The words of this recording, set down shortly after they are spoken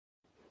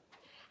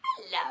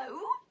Hello,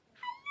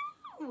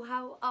 hello,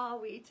 how are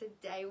we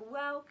today?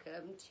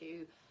 Welcome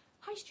to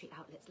Highstreet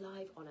Outlets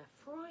live on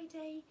a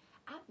Friday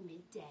at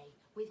midday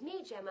with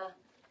me, Gemma,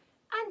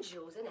 and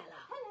Jules and Ella.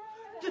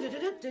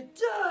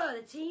 Hello.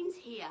 The team's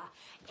here.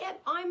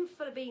 Yep, I'm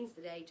full of beans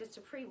today, just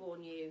to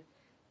pre-warn you.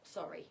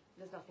 Sorry,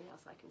 there's nothing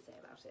else I can say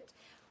about it.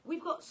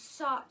 We've got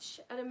such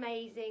an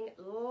amazing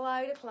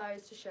load of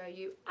clothes to show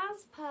you,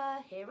 as per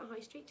here at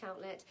Highstreet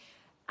Outlet,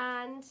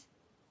 and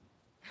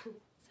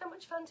so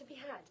much fun to be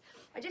had.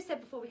 I just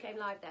said before we came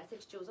live there, I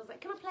said to Jules, I was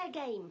like, can I play a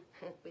game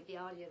with the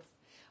audience?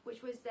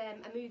 Which was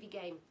a movie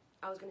game.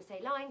 I was going to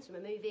say lines from a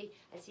movie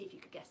and see if you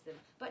could guess them.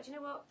 But you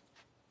know what?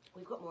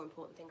 We've got more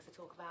important things to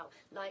talk about,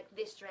 like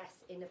this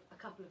dress in a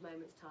couple of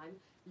moments' time.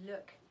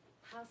 Look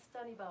how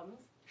stunny bums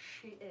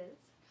she is.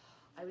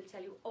 I will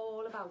tell you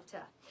all about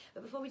her.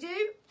 But before we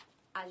do,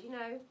 as you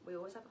know, we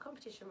always have a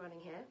competition running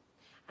here.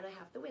 And I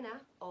have the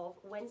winner of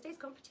Wednesday's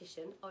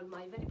competition on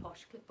my very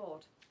posh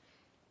clipboard.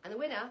 And the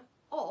winner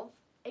of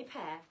a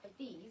pair of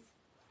these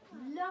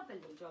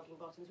lovely jogging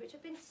bottoms, which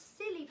have been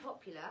silly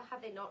popular,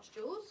 have they not,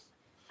 Jules?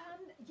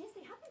 Yes,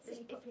 they have been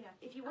silly popular.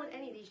 If you want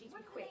any of these, you need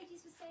to be quick. One of the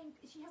ladies was saying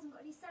she hasn't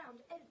got any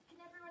sound. Can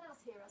everyone else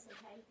hear us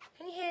okay?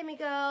 Can you hear me,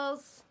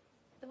 girls?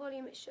 The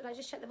volume, should I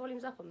just check the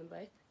volume's up on them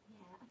both?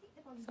 Yeah, I think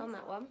the volume It's on is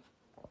that up. one.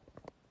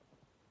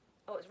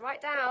 Oh, it's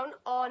right down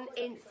on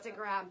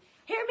Instagram.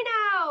 Hear me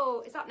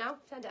now! It's up now.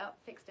 Turned it up.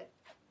 Fixed it.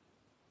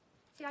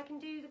 See, I can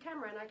do the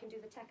camera and I can do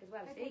the tech as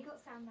well, Okay, see?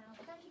 got sound now.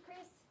 Thank you,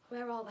 Chris.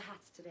 Where are the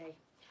hats today?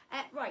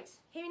 Right,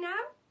 hear me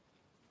now?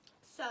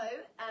 So,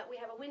 we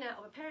have a winner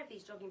of a pair of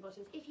these jogging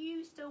bottoms. If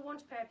you still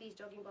want a pair of these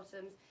jogging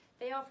bottoms,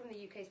 they are from the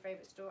UK's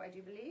favourite store, I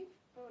do believe.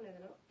 Oh, no,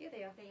 they're not. Yeah,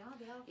 they are. They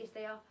are. Yes,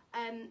 they are.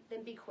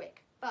 Then be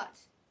quick. But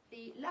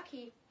the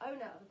lucky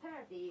owner of a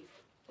pair of these,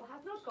 who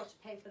has not got to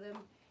pay for them,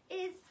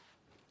 is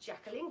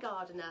Jacqueline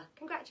Gardiner.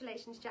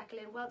 Congratulations,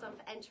 Jacqueline. Well done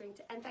for entering,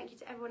 and thank you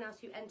to everyone else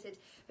who entered.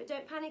 But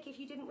don't panic if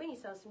you didn't win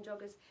yourselves some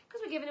joggers,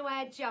 because we're giving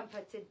away a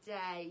jumper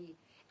today.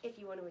 If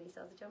you want to win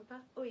yourselves a jumper,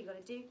 all you got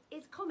to do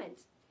is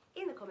comment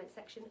in the comment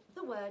section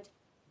the word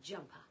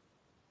jumper.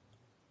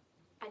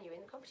 And you're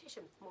in the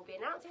competition. We'll be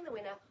announcing the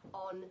winner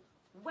on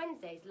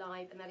Wednesday's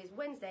live, and that is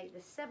Wednesday, the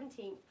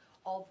 17th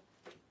of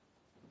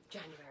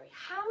January.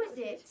 How is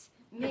it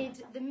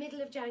the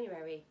middle of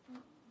January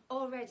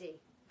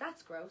already?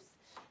 That's gross.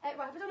 Right,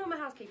 I've done all my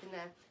housekeeping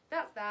there.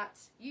 That's that.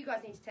 You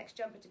guys need to text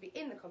jumper to be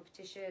in the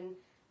competition.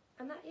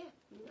 And that's it.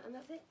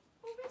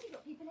 Already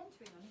got people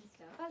entering on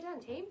Insta. Well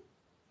done, team.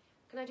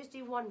 Can I just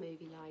do one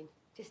movie line,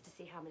 just to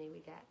see how many we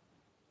get?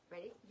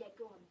 Ready? Yeah,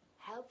 go on.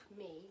 Help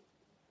me,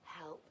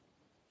 help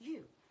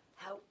you.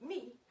 Help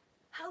me,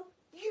 help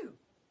you.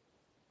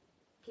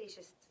 Please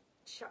just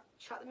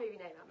shut the movie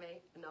name at me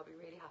and I'll be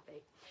really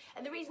happy.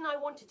 And the reason I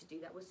wanted to do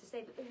that was to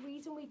say that the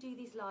reason we do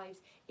these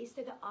lives is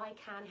so that I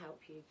can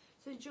help you.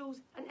 So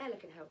Jules and Ella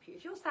can help you.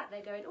 If you're sat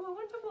there going, oh, I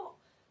wonder what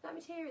that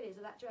material is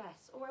of that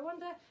dress, or I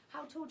wonder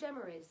how tall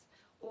Gemma is,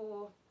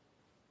 or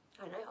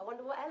I don't know, I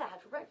wonder what Ella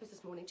had for breakfast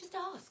this morning, just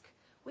ask.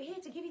 We're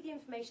here to give you the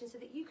information so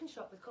that you can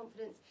shop with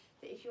confidence,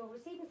 that if you're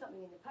receiving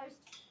something in the post,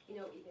 you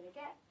know what you're going to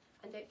get.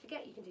 And don't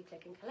forget, you can do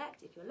click and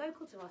collect if you're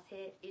local to us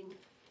here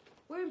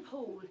we're in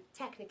Poole,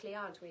 technically,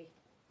 aren't we?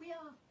 We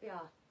are. We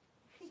are.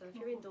 So if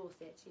you're in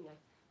Dorset, you know,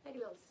 make a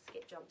little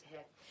skip jump to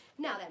here.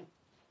 Now then,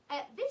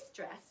 this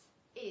dress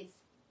is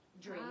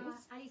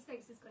Dreams. Ali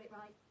Stokes has got it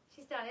right.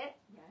 She's done it.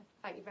 Yeah.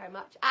 Thank you very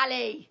much.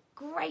 Ali,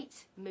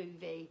 great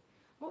movie.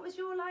 What was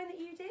your line that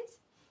you did?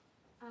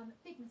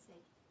 Big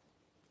mistake.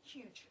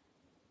 Huge.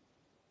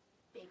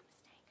 Big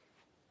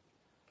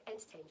mistake.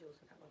 Entertain Jules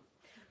with that one.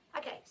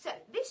 Okay, so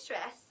this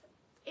dress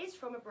is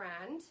from a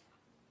brand.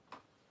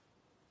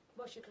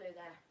 What's your clue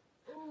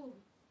there? Ooh.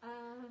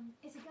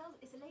 It's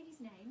a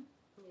lady's name.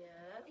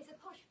 Yeah. It's a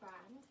posh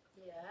brand.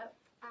 Yeah.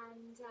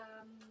 And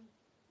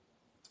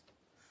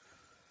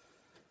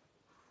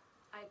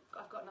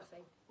I've got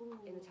nothing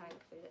in the tank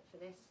for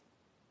this.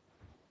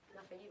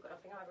 Nothing. You've got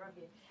nothing either, have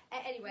you?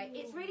 Anyway,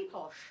 it's really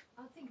posh.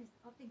 I'll think of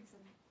something.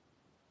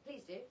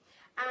 Please do.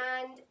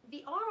 And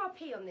the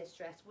RRP on this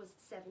dress was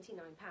 £79.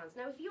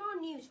 Now, if you are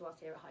new to us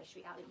here at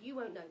Highstreet Outlet, you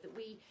won't know that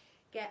we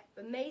get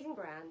amazing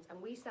brands and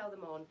we sell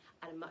them on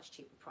at a much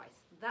cheaper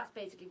price. That's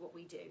basically what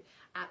we do.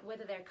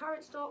 Whether they're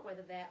current stock,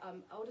 whether they're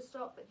older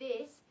stock, but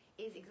this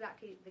is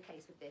exactly the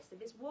case with this. So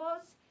this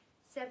was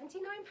 £79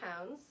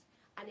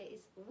 and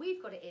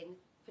we've got it in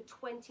for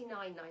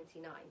 £29.99.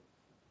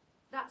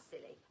 That's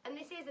silly. And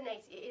it is an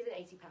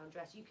 £80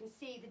 dress. You can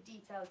see the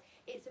details.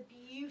 It's a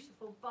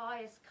beautiful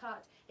bias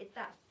cut. It's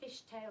that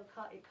fishtail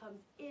cut. It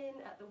comes in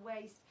at the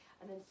waist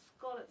and then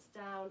scallops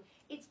down.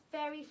 It's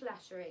very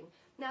flattering.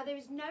 Now, there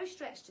is no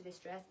stretch to this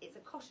dress. It's a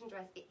cotton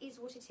dress. It is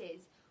what it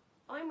is.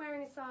 I'm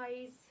wearing a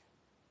size...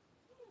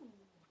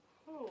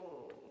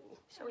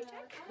 Shall we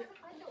check?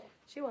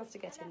 She wants to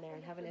get in there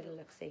and have a little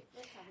look-see.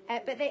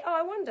 But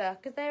I wonder,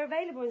 because they're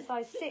available in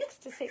size 6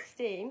 to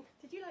 16.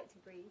 Did you like to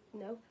breathe?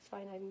 No, it's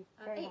fine. I'm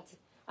very 8.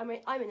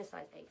 happy. I'm in a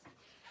size 8.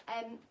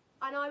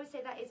 And I would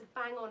say that is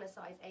bang on a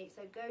size 8,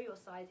 so go your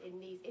size in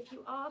these. If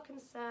you are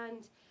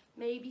concerned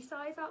maybe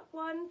size up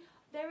one.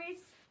 There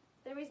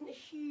isn't a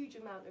huge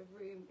amount of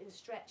room in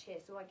stretch here.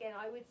 So again,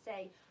 I would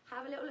say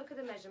have a little look at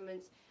the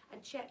measurements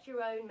and check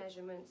your own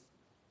measurements.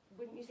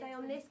 Wouldn't you say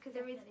on this? Because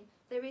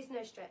there is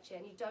no stretch here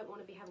and you don't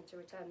want to be having to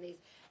return these.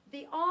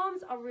 The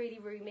arms are really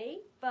roomy,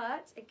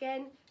 but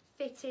again,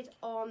 fitted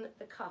on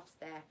the cuffs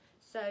there.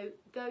 So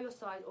go your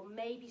size or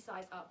maybe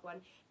size up one.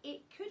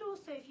 It could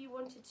also, if you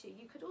wanted to,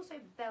 you could also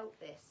belt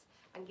this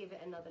and give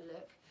it another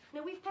look.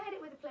 Now we've paired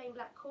it with a plain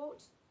black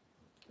coat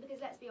because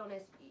let's be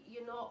honest,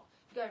 you're not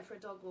going for a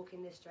dog walk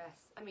in this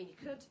dress. I mean, you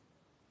could,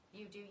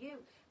 you do you,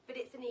 but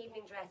it's an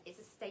evening dress, it's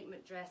a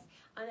statement dress,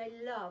 and I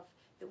love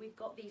that we've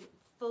got these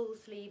full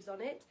sleeves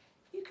on it.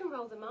 You can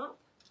roll them up,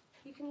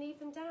 you can leave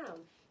them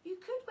down. You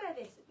could wear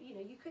this, you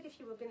know, you could, if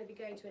you were going to be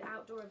going to an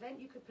outdoor event,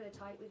 you could put a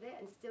tight with it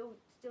and still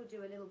do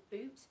a little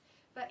boot.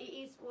 But it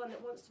is one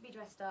that wants to be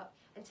dressed up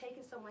and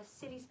taken somewhere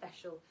silly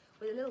special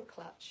with a little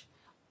clutch.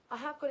 I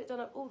have got it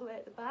done up all the way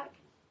at the back.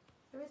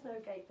 There is no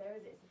gate there,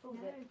 is it? It's a full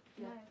zip.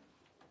 No.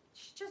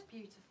 It's just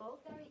beautiful.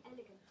 Very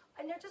elegant.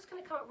 And I'm just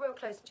going to come up real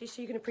close just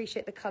so you can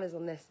appreciate the colours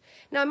on this.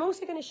 Now I'm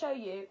also going to show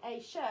you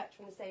a shirt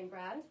from the same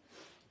brand.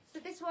 So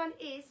this one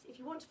is, if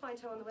you want to find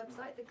her on the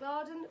website, the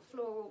Garden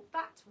Floral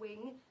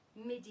Batwing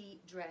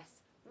Midi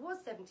Dress. Was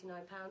 £79.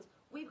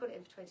 We've got it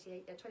in for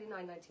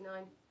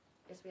 $29.99.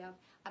 Yes, we have.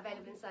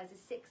 Available in sizes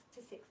 6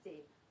 to 16.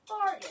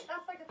 Bargain.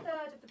 That's like a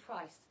third of the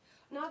price.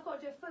 Now I've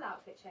got to do a full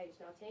outfit change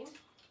now, team.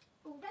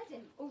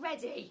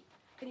 Already.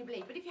 Can you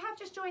believe? But if you have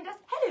just joined us,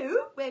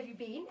 hello, where have you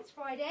been? It's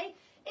Friday.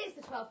 It's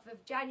the 12th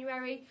of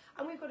January,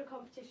 and we've got a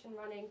competition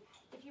running.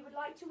 If you would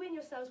like to win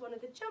yourselves one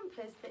of the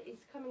jumpers that is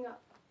coming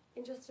up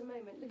in just a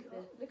moment,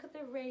 look at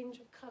the range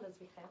of colours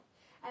we have.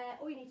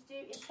 All you need to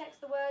do is text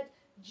the word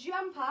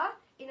jumper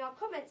in our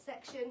comment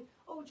section.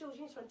 Oh, Jules,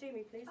 you need to undo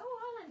me, please. Oh,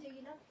 I'll undo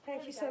you now.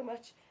 Thank you so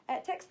much.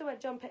 Text the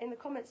word jumper in the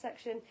comment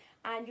section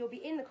and you'll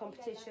be in the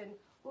competition.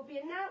 We'll be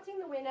announcing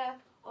the winner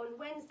on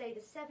Wednesday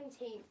the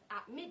 17th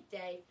at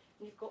midday.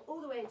 And you've got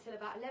all the way until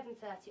about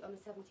 11:30 on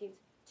the 17th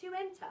to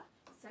enter.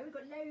 So we've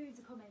got loads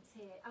of comments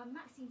here.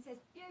 Maxine says,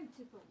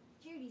 beautiful.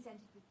 Julie's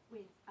entered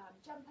with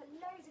jumper.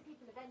 Loads of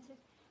people have entered.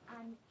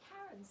 And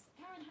Karen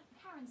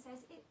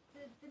says,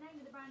 the name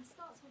of the brand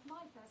starts with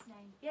my first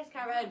name. Yes,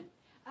 Karen.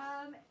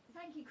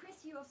 Thank you,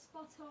 Chris. You are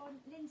spot on.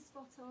 Lynn's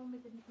spot on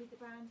with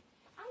the brand.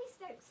 Ali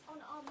Stokes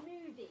on our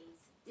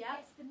movies. Yeah.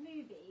 Yes, the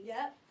movies.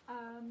 Yeah.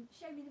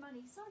 Show me the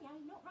money. Sorry,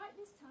 Ali, not right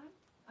this time.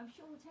 I'm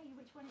sure we'll tell you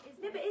which one it is.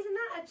 No, but isn't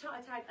that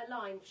a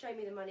line? Show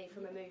me the money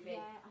from a movie.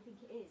 Yeah, I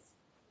think it is.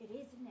 It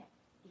is, isn't it?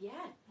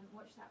 Yeah. I haven't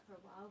watched that for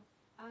a while.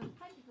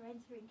 Thank you for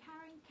entering,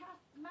 Karen, Kath,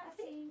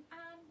 Maxine,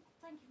 Anne.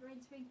 Thank you for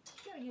entering.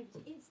 Going over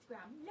to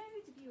Instagram,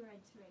 loads of you are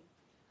entering.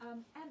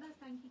 Emma,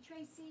 thank you,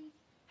 Tracy.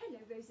 Hello,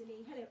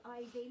 Rosalie. Hello,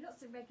 Ivy.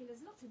 Lots of regulars,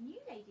 lots of new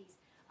ladies.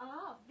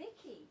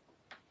 Vicky.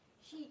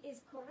 She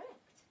is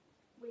correct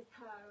with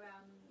her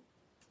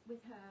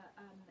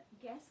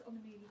guess on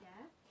the movie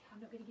there. I'm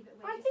not going to give it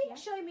away. I think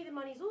Show Me the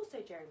Money is also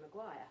Jerry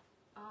Maguire.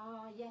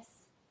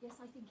 Yes.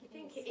 Yes, I think it is. I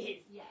think it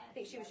is. Yeah. I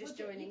think she was just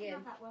you joining can in.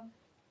 Have that one.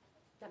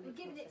 We're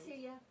giving it to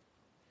you.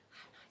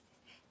 How nice is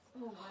this?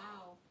 Oh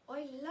wow!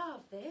 I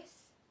love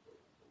this.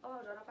 Oh,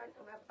 hold on,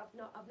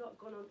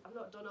 I've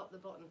not done up the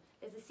bottom.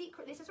 There's a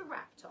secret. This is a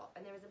wrap top,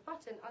 and there is a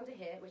button under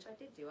here which I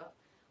did do up.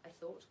 I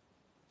thought.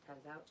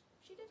 Turns out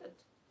she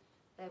didn't.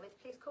 Bear with,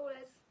 please,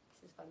 callers.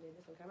 This is fun doing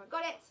this on camera.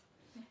 Got it.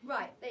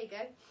 Right, there you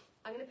go.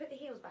 I'm going to put the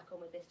heels back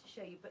on with this to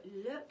show you. But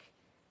look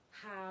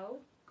how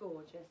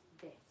gorgeous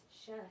this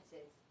shirt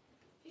is.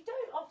 You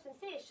don't often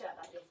see a shirt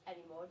like this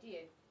anymore, do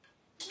you?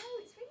 No,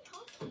 it's really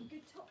hard to find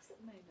good tops at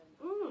the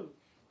moment.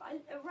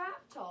 But a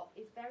wrap top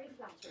is very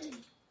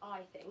flattering,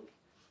 I think.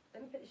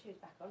 Let me put the shoes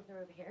back on. They're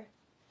over here.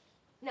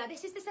 Now,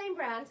 this is the same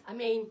brand. I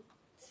mean,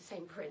 it's the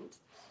same print.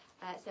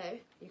 So,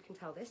 you can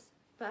tell this.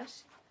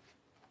 But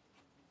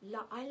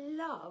I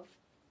love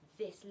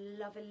this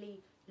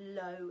lovely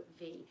low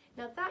V.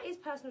 Now, that is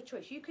personal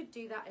choice. You could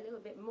do that a little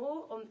bit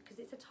more on because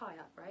it's a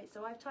tie-up, right?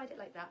 So, I've tied it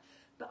like that.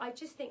 But I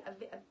just think a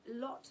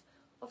lot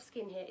of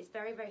skin here is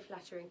very, very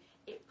flattering.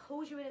 It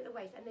pulls you in at the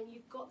waist, and then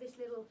you've got this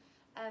little,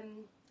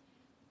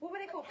 what were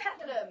they called?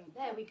 Peplum.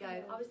 There we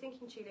go. I was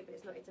thinking tulip, but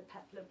it's not. It's a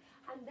peplum.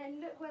 And then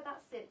look where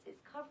that sits.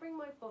 It's covering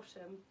my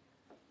bottom,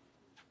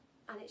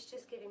 and it's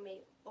just giving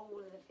me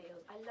all of the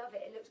feels. I love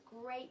it. It looks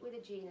great with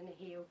a jean and a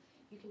heel.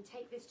 You can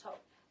take this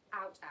top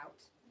out.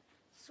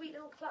 Sweet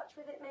little clutch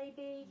with it,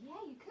 maybe.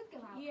 Yeah, you could go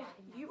out. Yeah,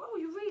 you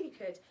really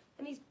could.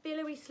 And these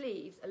billowy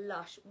sleeves are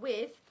lush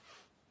with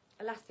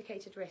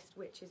elasticated wrist,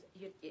 which is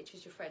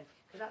your friend,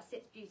 because that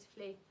sits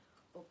beautifully.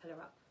 Or pull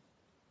her up.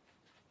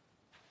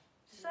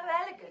 So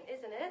elegant,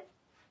 isn't it?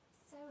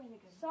 So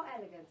elegant. So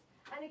elegant.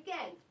 And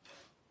again,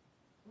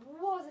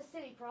 was a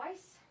silly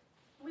price.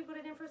 We got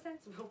it in for a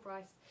sensible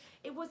price.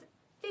 It was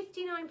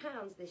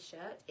 £59 this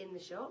shirt in the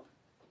shop.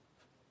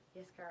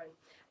 Yes, Karen.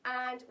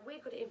 And we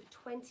got it in for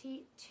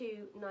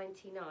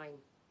 $22.99.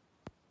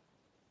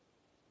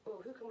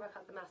 Oh, who can work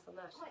out the maths on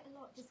that? Quite a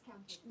lot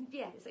discounted.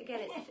 Yes,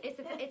 again, it's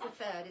a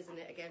third, isn't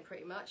it? Again,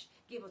 pretty much,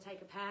 give or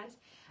take a pound.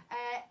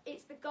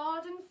 It's the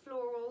Garden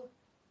Floral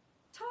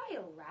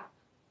tile wrap?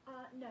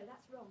 No,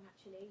 that's wrong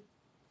actually.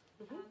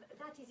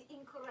 That is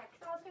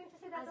incorrect. I was going to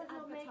say that does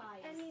not make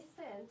advertised. any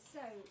sense.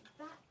 So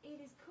that it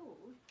is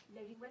called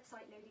loading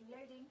website,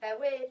 loading. Bear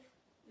with.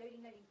 Loading.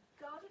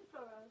 Garden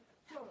floral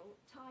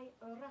tie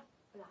wrap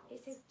blouse.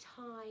 It says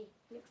tie.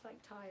 Looks like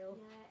tile.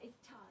 Yeah, it's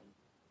tie.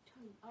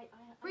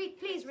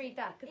 Please read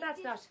that, because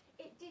that's not.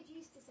 It did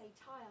used to say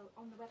tile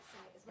on the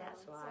website as well.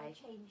 That's why. So I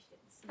changed it.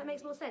 That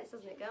makes more sense,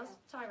 doesn't it, girls?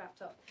 Yeah. Tie wrap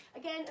top.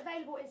 Again,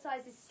 available in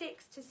sizes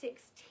 6 to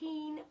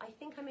 16. I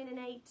think I'm in an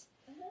 8.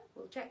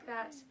 We'll check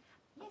that.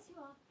 Yes, you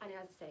are. And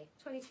as I say,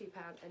 £22.99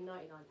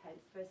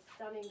 for a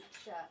stunning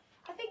shirt.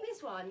 I think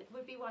this one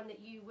would be one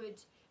that you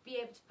would be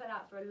able to put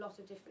out for a lot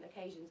of different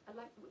occasions. And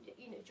like,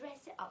 you know,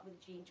 dress it up with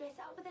a jean, dress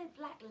it up with a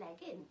black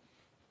legging.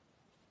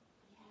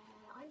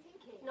 Yeah, I'm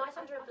thinking. Nice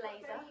under a I've got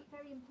blazer.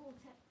 Very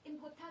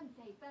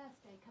importante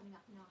birthday coming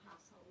up in our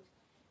household.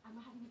 And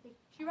we're having a big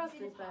It's your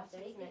husband's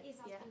birthday, isn't it? It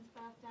is husband's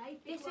birthday.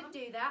 This would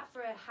do that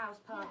for a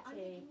house Yeah, I'm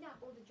party. thinking that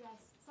or the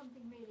dress,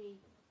 something really,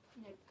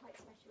 you know, quite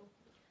special.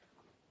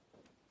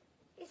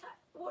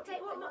 What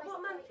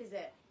month is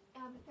it?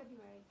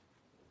 February.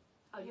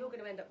 Oh, you're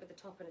going to end up with a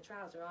top and a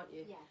trouser, aren't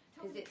you? Yeah.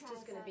 Because it's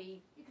just going to be...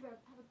 You could have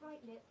a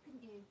bright lip,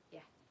 couldn't you?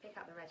 Yeah, pick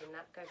out the red in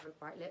that, go for a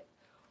bright lip.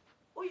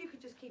 Or you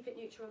could just keep it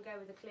neutral and go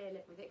with a clear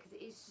lip with it, because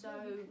it is so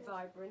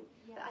vibrant.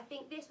 Yeah. But I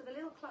think this with a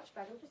little clutch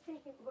bag, I'm just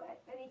thinking if we've got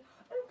any...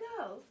 Oh,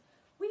 girls,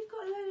 we've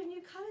got a load of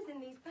new colours in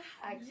these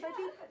bags. Yeah. I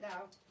do that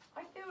now.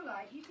 I feel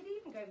like you could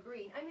even go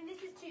green. I mean, this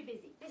is too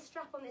busy. This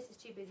strap on this is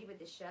too busy with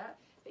this shirt,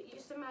 but you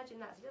just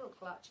imagine that's a little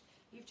clutch.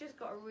 You've just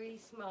got a really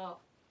smart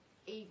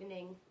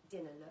evening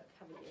dinner look,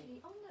 haven't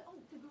you?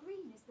 Actually, the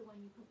green is the one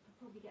you could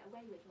probably get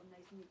away with on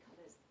those new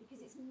colours,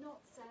 because it's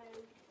not so,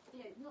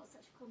 you know, not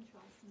such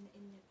contrast in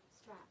the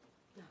strap.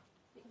 No.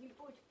 But you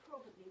would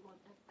probably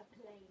want a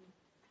plain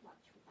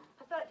clutch with that.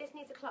 I feel like this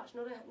needs a clutch,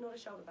 not a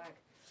shoulder bag.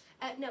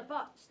 No,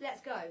 but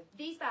let's go.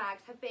 These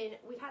bags have been,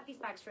 we've had these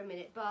bags for a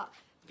minute, but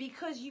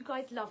because you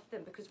guys love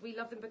them, because we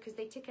love them, because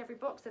they tick every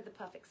box, they're the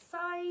perfect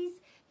size,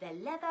 they're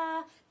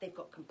leather, they've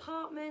got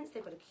compartments,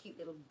 they've got a cute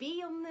little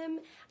bee on them,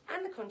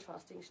 and the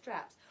contrasting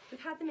straps. We've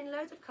had them in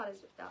loads of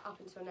colours up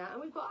until now,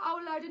 and we've got a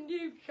whole load of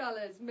new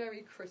colours.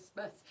 Merry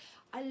Christmas.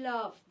 I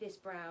love this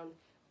brown.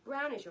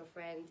 Brown is your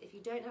friend. If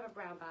you don't have a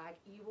brown bag,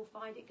 you will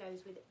find it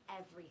goes with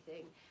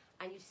everything.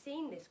 And you've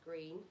seen this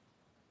green.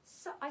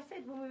 So I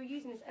said when we were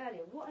using this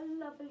earlier, what a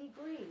lovely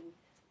green.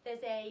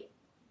 There's a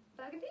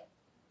burgundy,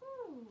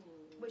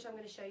 which I'm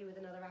going to show you with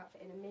another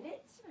outfit in a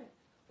minute.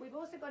 We've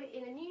also got it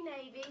in a new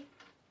navy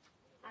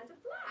and a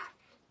black.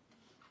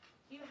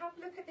 You have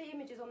look at the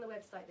images on the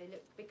website. They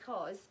look,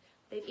 because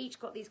they've each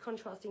got these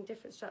contrasting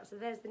different straps. So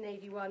there's the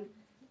navy one,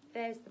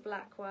 there's the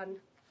black one.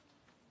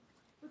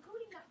 We're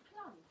calling that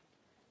plum.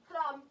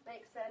 Plum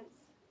makes sense.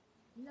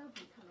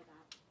 Lovely colour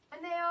that. And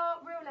they are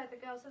real leather,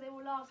 girls, so they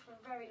will last for a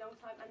very long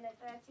time, and they're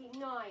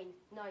 $39.99.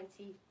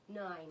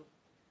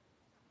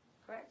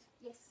 Correct?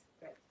 Yes.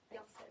 Great. Thank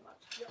you so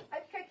much.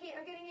 Okay,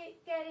 I'm going to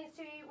get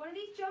into one of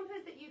these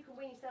jumpers that you can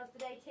win yourselves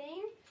today,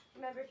 team.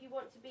 Remember, if you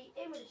want to be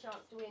in with a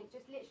chance to win,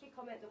 just literally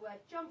comment the word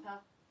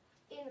jumper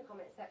in the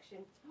comment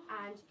section,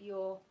 and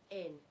you're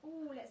in.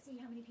 Oh, let's see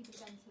how many people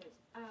have entered.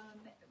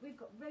 We've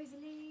got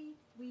Rosalie.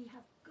 We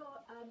have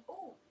got,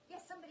 oh,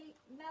 yes, somebody,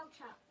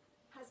 Melchap,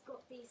 has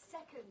got the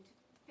second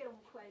film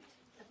quote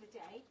of the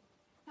day.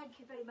 Thank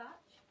you very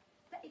much.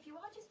 But if you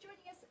are just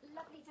joining us,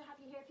 lovely to have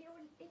you here.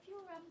 If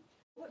you're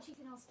watching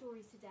in our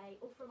stories today,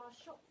 or from our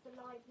Shop the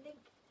Live link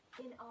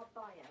in our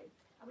bio,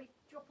 and we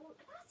drop all.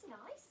 That's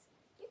nice.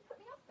 You put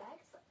me off there,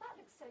 'cause that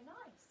looks so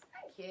nice.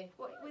 Thank you.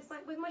 What,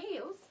 with my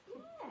heels?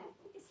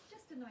 Yeah, it's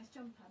just a nice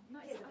jumper.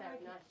 Nice. It is a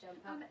very nice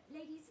jumper.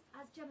 Ladies,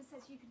 as Gemma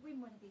says, you could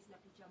win one of these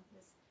lovely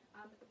jumpers.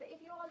 But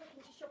if you are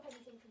looking to shop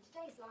anything from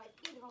today's live,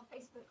 either on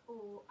Facebook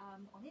or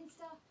on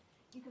Insta,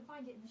 you can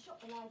find it in the Shop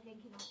the Live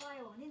link in our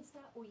bio on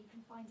Insta, or you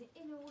can find it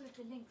in all of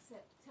the links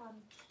that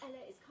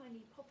Ella is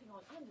kindly popping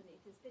on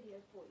underneath this video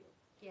for you.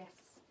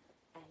 Yes,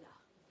 Ella,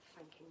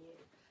 thanking you.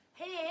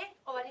 Here,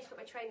 oh, I need to put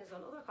my trainers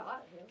on, although I quite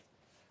like the heels.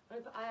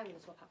 I am going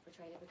to swap out for a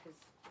trainer, because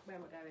where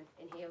am I going?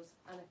 In heels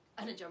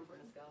and a jumper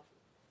and a scarf.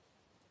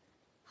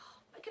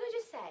 But can I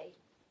just say,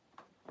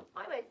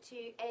 I went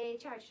to a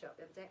charity shop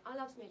the other day. I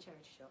love me a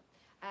charity shop.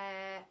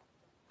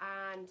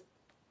 And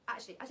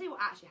actually, I tell you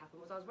what actually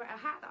happened was a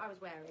hat that I was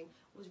wearing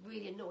was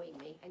really annoying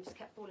me and just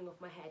kept falling off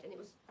my head. And it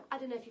was, I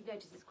don't know if you've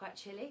noticed, it's quite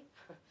chilly.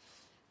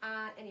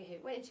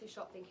 Anywho, went into a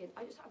shop thinking,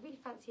 I really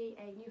fancy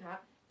a new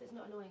hat that's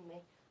not annoying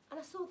me. And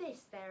I saw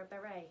this there, a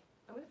beret.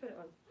 I'm going to put it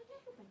on.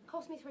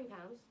 Cost me £3.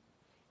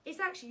 It's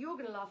actually, you're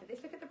going to laugh at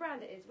this. Look at the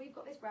brand it is. We've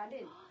got this brand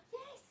in.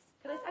 Yes.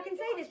 I can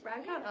say this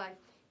brand, can't I?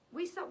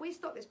 We stock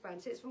this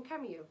brand, so it's from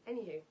Cameo.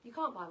 Anywho, you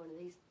can't buy one of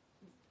these.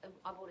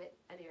 I bought it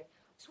anyway.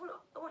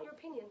 I want your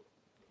opinion.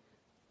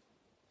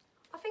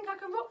 I think I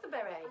can rock the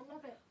beret. I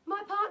love it.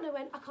 My partner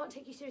went, I can't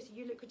take you seriously.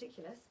 You look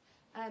ridiculous.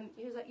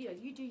 He was like, you know,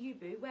 you do you,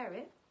 boo. Wear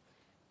it.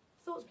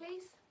 Thoughts,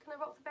 please? Can I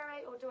rock the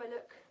beret, or do I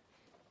look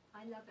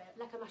I love it.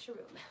 like a mushroom?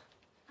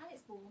 And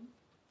it's warm.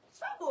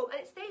 So warm, and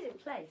it stays in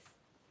place.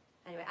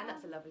 Anyway, and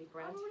that's a lovely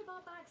brand. All of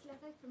our bags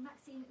leather from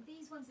Maxine.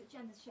 These ones that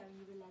Jen is showing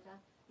you are leather.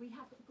 We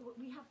have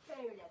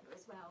fairy leather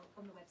as well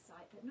on the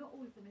website, but not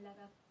all of them are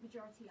leather.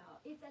 Majority are.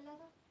 If they're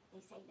leather, they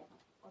say leather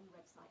on the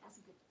website.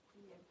 That's a good,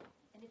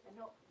 and if they're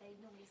not, they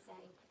normally say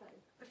faux.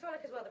 I feel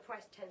like as well the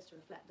price tends to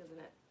reflect, doesn't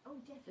it? Oh,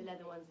 definitely. The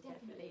leather ones are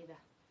definitely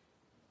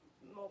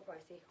more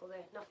pricey, although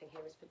nothing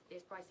here is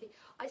pricey.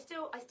 I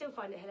still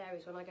find it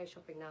hilarious when I go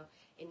shopping now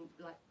in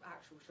like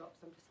actual shops.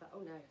 I'm just like,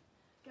 oh no.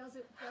 Girls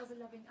are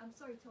loving. I'm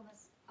sorry,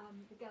 Thomas.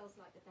 The girls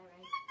like the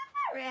beret.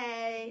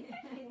 Beret.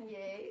 In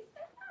you.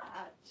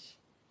 Such.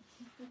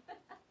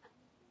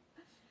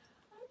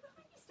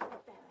 I used to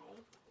love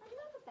beret. I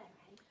love a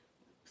beret.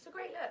 It's a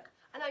great look.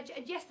 And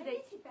yesterday.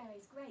 A knitted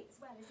beret's great as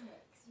well, isn't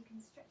it? Because you can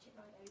stretch it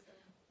right over.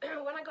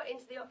 When I got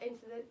into the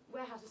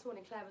warehouse this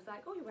morning, Claire was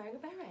like, "Oh, you're wearing a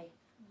beret."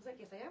 I was like,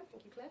 "Yes, I am.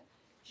 Thank you, Claire."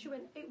 She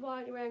went, "Why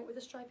aren't you wearing it with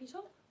a stripy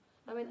top?"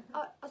 I went,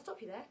 "I'll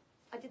stop you there.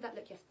 I did that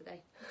look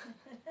yesterday."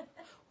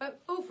 Went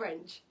full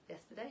French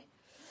yesterday.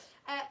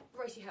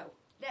 Righty ho.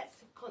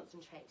 Let's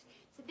concentrate.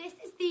 So this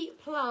is the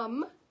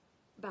plum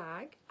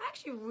bag. I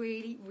actually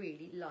really,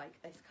 really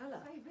like this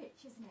colour. Very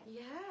rich, isn't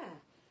it? Yeah.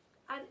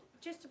 And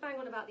just to bang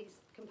on about these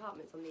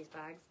compartments on these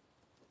bags,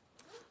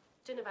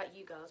 don't know about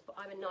you girls, but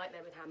I'm a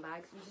nightmare with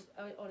handbags. Just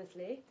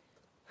honestly.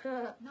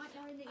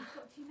 Nightmare in that you've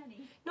got too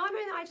many.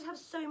 Nightmare in that I just have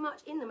so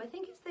much in them. I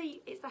think it's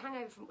the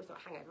hangover from. Well, it's not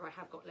a hangover. I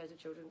have got loads of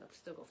children. I've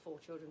still got 4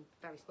 children,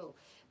 very small.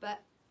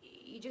 But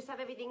you just have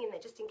everything in there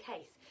just in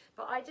case.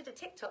 But I did a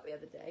TikTok the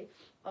other day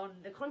on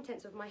the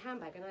contents of my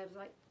handbag, and I was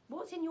like,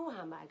 "What's in your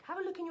handbag? Have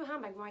a look in your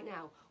handbag right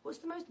now. What's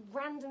the most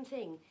random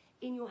thing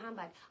in your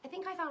handbag?" I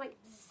think I found like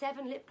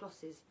 7 lip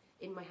glosses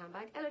in my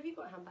handbag. Ella, have you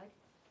got a handbag?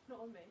 Not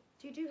on me.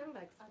 Do you do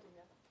handbags? I do,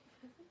 yeah.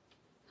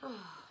 Oh,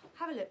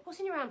 have a look. What's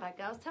in your handbag,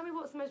 girls? Tell me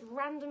what's the most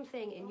random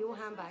thing in your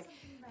handbag.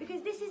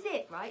 Because this is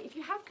it, right? If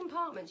you have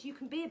compartments, you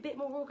can be a bit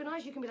more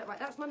organised. You can be like, right,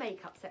 that's my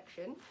makeup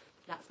section.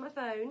 That's my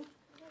phone.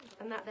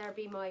 And that there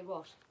be my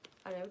what?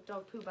 I don't know,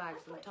 dog poo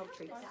bags and dog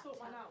treats. I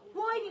sort mine out.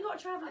 Why have you got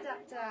a travel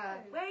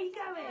adapter? Where are you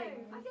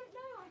going? I don't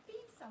know. I've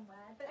been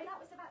somewhere, but that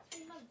was about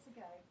 3 months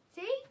ago.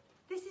 See?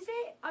 This is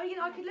it. Oh,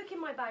 I could look in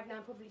my bag now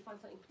and probably find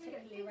something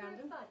particularly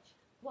random. Fudge.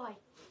 Why?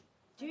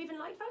 Do you even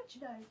like fudge?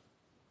 No.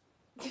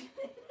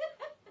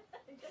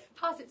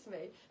 Pass it to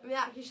me. I mean,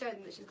 actually show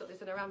them that she's got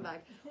this in her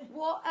handbag.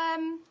 What?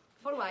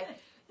 Follow away.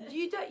 Do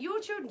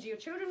your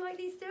children like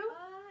these still?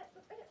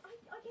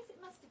 I guess it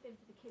must have been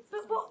for the kids.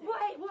 But what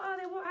are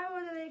they? How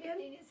old are they again?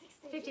 15 and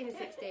 16. 15 and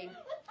 16.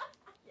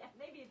 Yeah,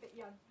 maybe a bit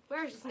young.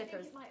 Where is your I think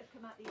Snickers? it might have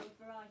come out the old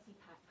variety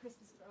pack,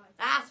 Christmas variety.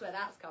 That's where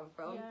that's come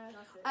from. Yeah,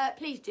 that's it.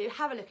 Please do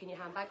have a look in your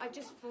handbag.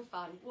 Just for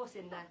fun. What's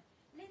in there?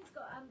 Lynn's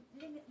got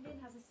Lynn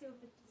has a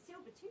silver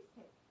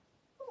toothpick.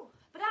 Oh,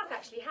 but that's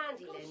actually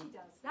handy, Of course Lynn. she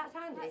does. That's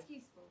handy. That's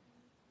useful.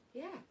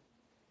 Yeah.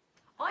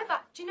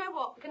 Do you know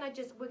what?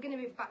 We're going to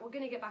move back. We're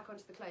going to get back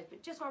onto the clothes.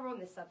 But just while we're on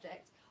this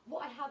subject,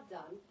 what I have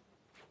done,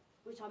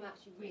 which I'm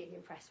actually really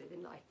impressed with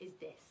in life, is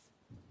this.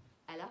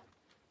 Ella,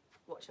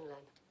 watch and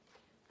learn.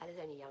 Ella's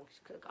only young.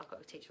 I've got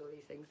to teach her all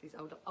these things. These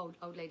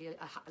old lady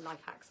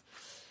life hacks.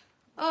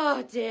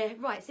 Oh dear.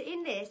 Right. So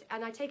in this,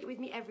 and I take it with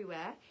me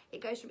everywhere.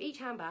 It goes from each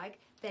handbag.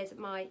 There's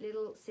my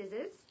little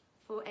scissors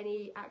for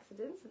any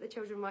accidents that the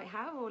children might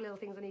have or little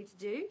things I need to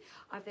do.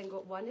 I've then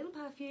got one little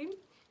perfume.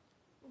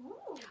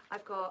 Ooh.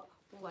 I've got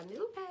one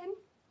little pen,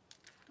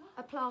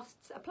 a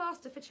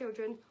plaster for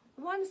children,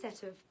 one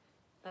set of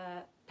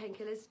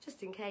painkillers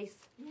just in case,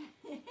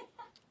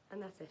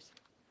 and that's it.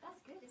 That's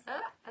good, isn't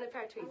it? And a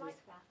pair of tweezers. I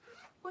like that.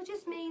 Well, it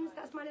just means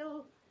that's my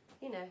little,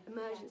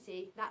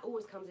 emergency. That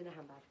always comes in a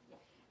handbag. Yeah.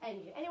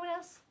 Anyway, anyone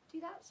else do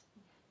that?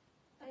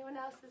 Anyone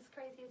else as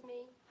crazy as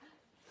me?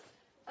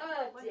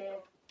 Oh dear.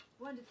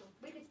 Wonderful.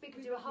 We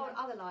could do a whole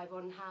other live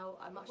on how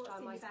much What's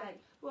time in I your spend. bag?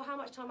 Well, how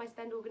much time I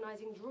spend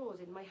organising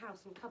drawers in my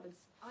house and cupboards.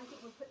 I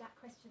think we'll put that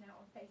question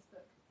out on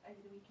Facebook over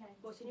the weekend.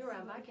 What's in your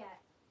See what handbag? we get.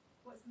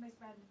 What's the most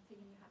random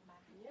thing in your handbag?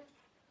 Yeah.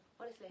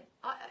 Honestly,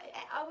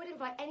 I would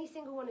invite any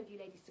single one of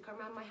you ladies to come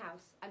around my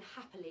house and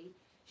happily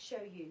show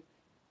you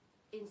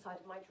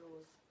inside of my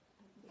drawers.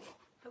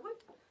 I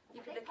would. You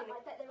could look in it.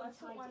 I bet they're I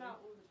sort mine untidy.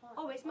 out all the time.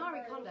 Oh, it's I'm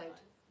Marie very Kondo.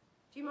 organised.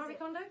 Do you Marie Is it?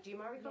 Kondo? Do you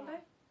Marie Kondo?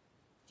 Yeah.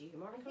 Do you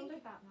Marie I Kondo?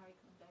 think about Marie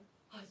Kondo,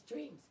 Oh, it's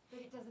dreams. but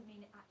it doesn't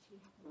mean it actually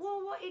happens.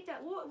 Well,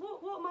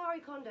 what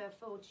Marie Kondo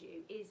affords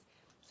you is,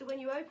 so when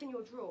you open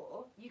your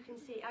drawer, you can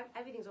see,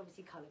 everything's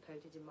obviously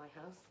colour-coded in my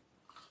house,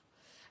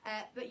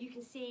 but you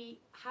can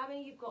see how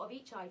many you've got of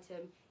each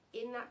item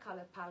in that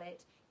colour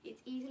palette.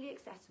 It's easily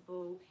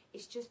accessible,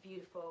 it's just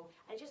beautiful,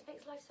 and it just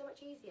makes life so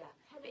much easier.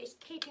 But it's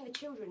keeping the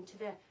children to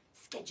the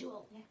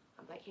schedule. Yeah.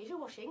 I'm like, here's your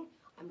washing,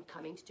 I'm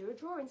coming to do a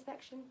drawer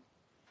inspection.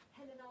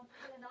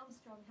 Helen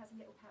Armstrong has a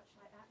little pouch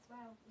like that as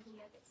well, with all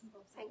their bits and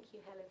bobs. Thank you,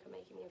 Helen, for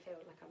making me feel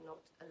like I'm not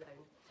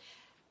alone.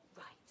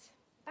 Right,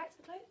 back to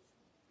the clothes.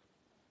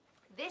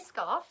 This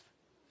scarf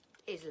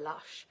is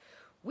lush.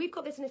 We've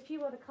got this in a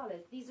few other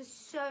colours. These are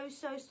so,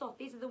 so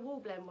soft. These are the wool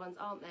blend ones,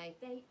 aren't they?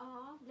 They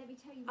are. Let me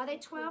tell you. Are they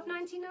 $12.99?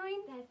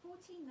 They're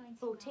 $14.99.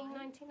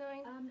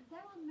 $14.99. They're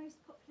our most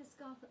popular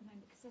scarf at the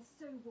moment because they're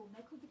so warm.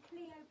 They're called the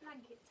Cleo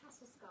Blanket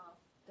Tassel Scarf.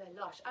 They're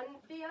lush. And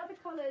the other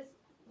colours,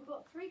 we've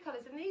got 3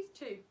 colours in these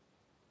 2.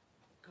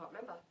 Can't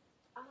remember.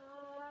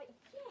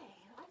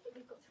 Yeah, I think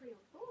we've got 3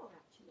 or 4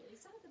 actually.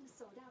 Some of them are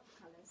sold out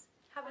for colours.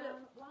 Have a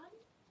look. 1,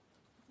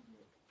 let's have a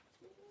look.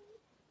 2,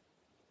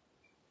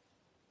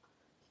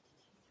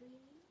 3,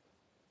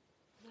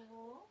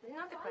 4,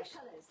 Another 5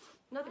 question. colours.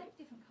 Another. 5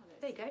 different colours.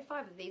 There you go,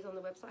 5 of these on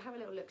the website. Have a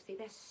little look. See,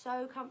 they're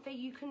so comfy.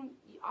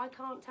 I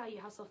can't tell you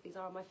how soft these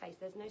are on my face.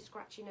 There's no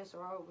scratchiness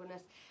or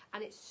horribleness,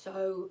 and it's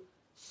so,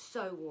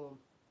 so warm.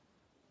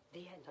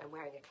 The end. I'm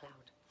wearing a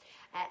cloud.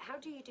 How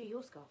do you do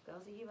your scarf,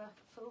 girls? Are you a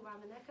full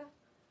round the necker?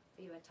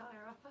 Are you a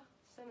tire upper?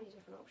 So many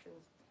different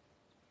options.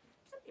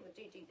 Some people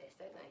do this,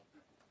 don't they?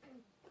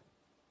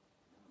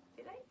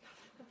 Do they?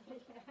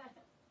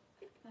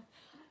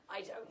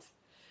 I don't.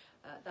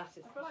 That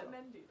is. I feel like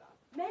men do that.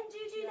 Men do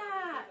Yeah, that. they do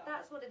that.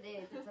 That's what it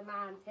is. It's a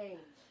man thing.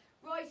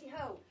 Righty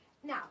ho.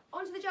 Now,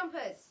 onto the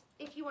jumpers.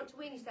 If you want to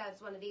win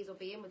yourselves one of these or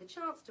be in with a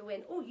chance to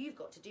win, all you've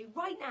got to do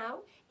right now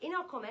in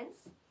our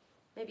comments,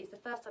 maybe it's the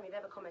first time you've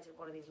ever commented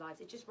one of these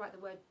lives, is just write the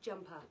word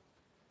jumper.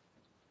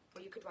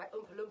 Or you could write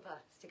Oompa Loompa,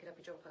 stick it up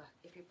your jumper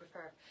if you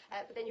prefer.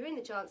 But then you're in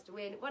the chance to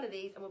win one of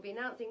these, and we'll be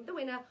announcing the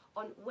winner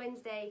on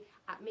Wednesday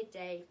at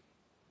midday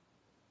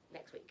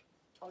next week,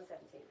 on the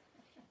 17th.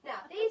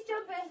 Now, these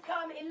jumpers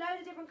come in loads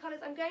of different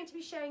colours. I'm going to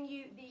be showing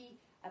you the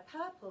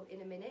purple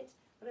in a minute,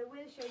 but I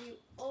will show you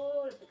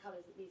all of the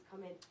colours that these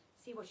come in.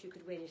 See what you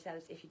could win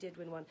yourselves if you did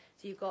win one.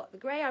 So you've got the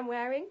grey I'm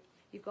wearing,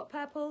 you've got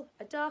purple,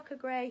 a darker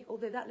grey,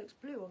 although that looks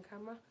blue on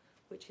camera,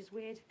 which is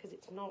weird because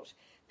it's not.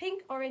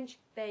 Pink, orange,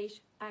 beige,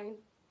 and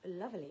a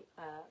lovely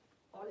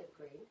olive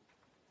green.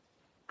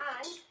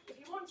 And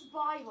if you want to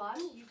buy one,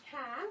 you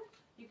can.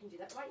 You can do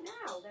that right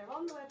now. They're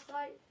on the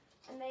website,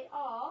 and they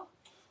are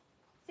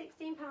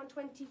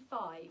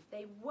 £16.25.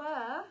 They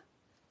were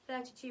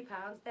 £32.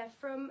 They're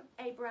from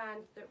a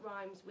brand that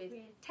rhymes with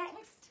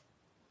text.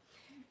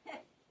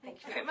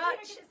 Thank you very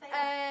much.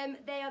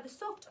 They are the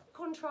soft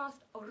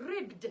contrast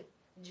ribbed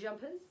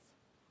jumpers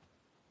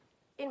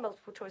in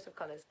multiple choice of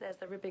colours. There's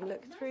the ribbing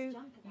look Nice through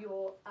jumper, that.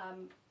 your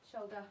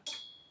shoulder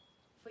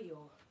for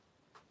your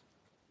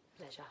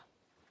pleasure.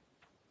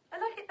 I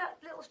like it, that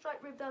little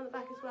stripe rib down the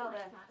back as well I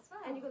like there. that as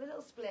well. And you've got the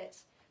little split.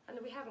 And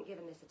we haven't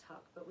given this a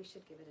tuck, but we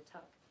should give it a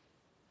tuck.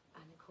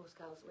 And of course,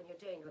 girls, when you're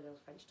doing your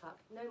little French tuck,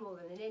 no more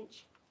than 1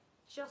 inch,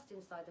 just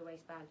inside the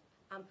waistband,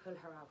 and pull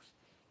her out.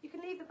 You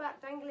can leave the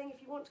back dangling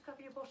if you want to cover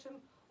your bottom,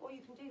 or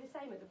you can do the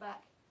same at the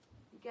back.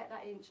 You get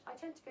that inch. I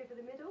tend to go for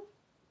the middle,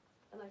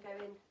 and I go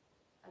in,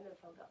 and then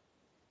fold up.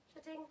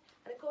 Shutting.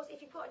 And of course,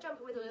 if you've got a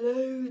jumper with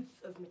loads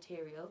of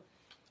material,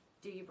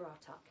 do your bra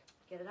tuck.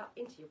 Get it up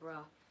into your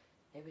bra.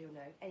 Nobody will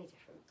know any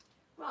different.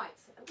 Right,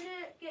 I'm going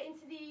to get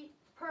into the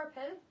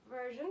purple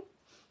version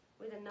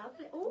with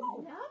another.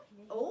 Oh,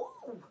 Lovely.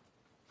 oh!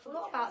 A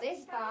lot about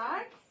this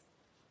bag.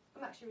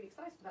 I'm actually really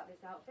excited about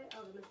this outfit.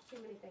 Oh, there's too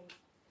many things.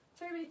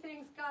 Too many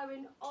things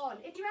going on.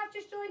 If you have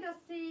just joined us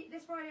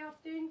this Friday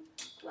afternoon,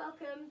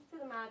 welcome to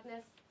the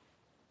madness.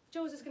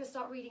 Jules is going to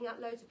start reading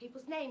out loads of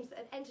people's names that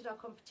have entered our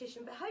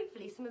competition, but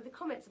hopefully some of the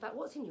comments about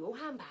what's in your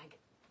handbag.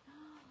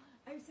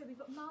 Oh, so we've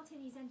got Martin,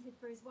 he's entered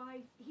for his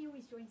wife. He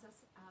always joins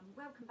us.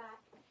 Welcome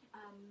back.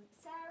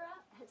 Sarah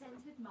has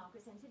entered,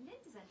 Margaret's entered,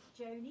 Linda's entered,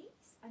 Joni,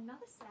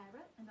 another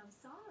Sarah, another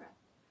Sarah,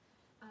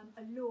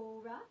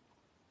 Laura,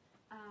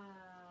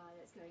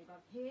 let's go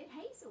above here,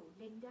 Hazel,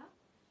 Linda,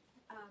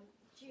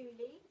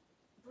 Julie,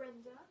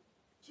 Brenda,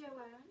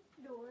 Joanne,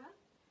 Laura,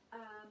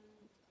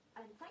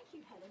 and thank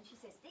you, Helen. She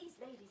says, these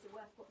ladies are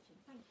worth watching.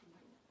 Thank you,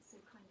 Helen. That's so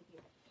kind of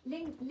you.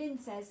 Lynn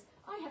says,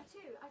 I have 2.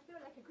 I feel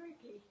like a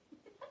groupie.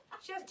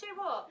 She has 2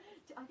 what?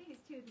 I think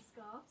it's 2 of the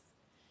scarves.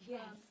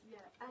 Yes.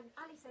 Yeah. And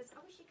Ali says, I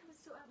wish you could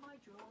sort out my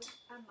drawers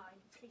and mine,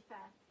 to be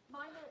fair.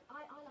 Mine,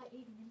 I like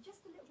leaving them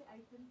just a little bit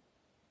open,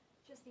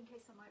 just in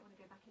case I might want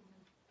to go back in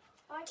them.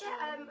 I get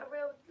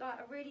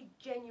I really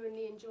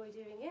genuinely enjoy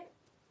doing it.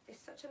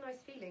 It's such a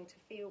nice feeling to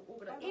feel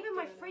organised. Even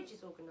my fridge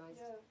is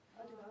organised. Yeah,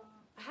 I do that.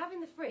 I have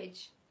in the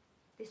fridge,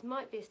 this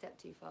might be a step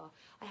too far,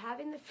 I have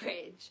in the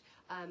fridge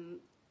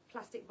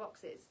plastic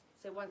boxes.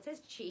 So one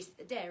says cheese,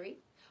 dairy,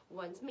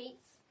 one's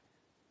meats,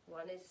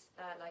 one is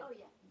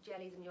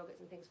jellies and yogurts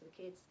and things for the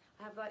kids.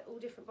 I have like all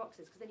different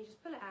boxes because then you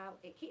just pull it out,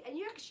 and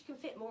you actually can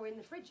fit more in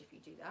the fridge if you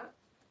do that.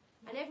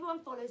 And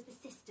everyone follows the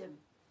system.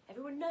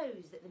 Everyone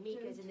knows that the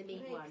meat goes in the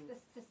meat one.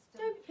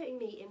 Don't be putting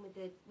meat in with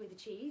the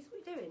cheese.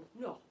 What are you doing?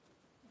 No.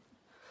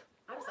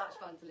 I'm such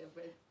fun to live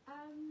with.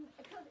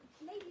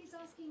 A lady is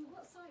asking,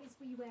 what size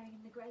were you wearing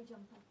in the grey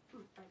jumper?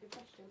 Very good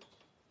question.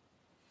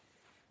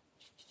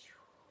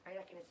 I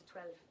reckon it's a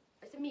 12.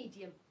 It's a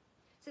medium.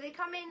 So they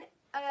come in,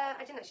 I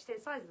didn't actually say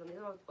the sizes on these,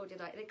 or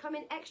did I? They come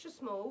in extra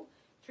small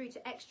through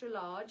to extra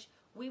large.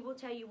 We will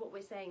tell you what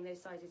we're saying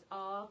those sizes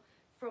are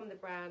from the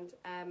brand,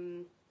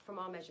 from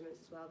our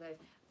measurements as well though.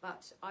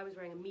 but I was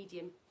wearing a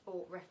medium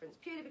for reference,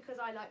 purely because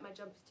I like my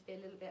jumpers to be a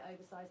little bit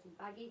oversized and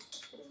baggy.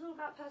 But it's all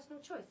about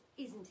personal choice,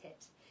 isn't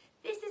it?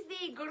 This is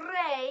the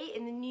grey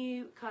in the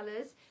new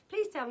colours.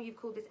 Please tell me you've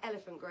called this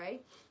elephant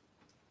grey.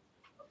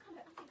 What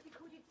colour? I think we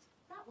called it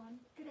that one.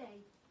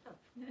 Grey. Oh.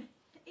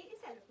 It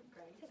is elephant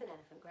grey. It is an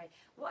elephant grey.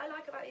 What I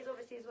like about these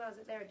obviously as well is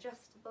that they're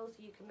adjustable, so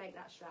you can make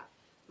that strap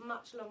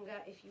much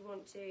longer if you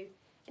want to.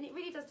 And it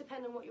really does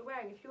depend on what you're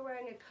wearing. If you're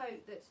wearing a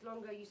coat that's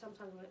longer, you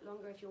sometimes want it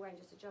longer. If you're wearing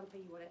just a jumper,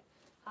 you want it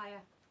higher.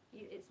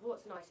 It's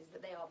what's nice is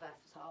that they are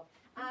versatile.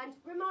 And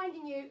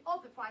reminding you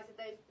of the price of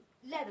those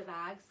leather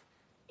bags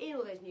in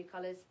all those new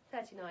colours,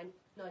 $39.99.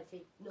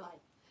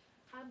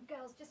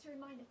 Girls, just a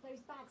reminder,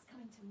 those bags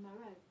coming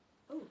tomorrow.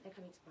 Oh, they're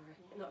coming tomorrow.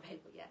 They're not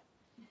available yet.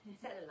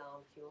 Set an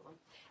alarm if you want one.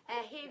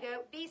 Here you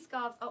go. These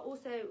scarves are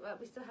also,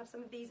 we still have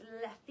some of these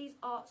left. These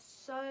are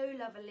so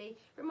lovely.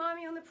 Remind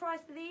me on the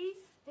price of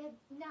these? They're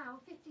now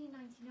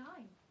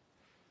 $15.99.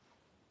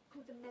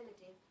 Called the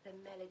Melody. The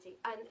Melody.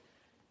 And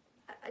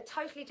a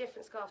totally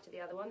different scarf to the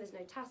other one. There's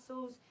no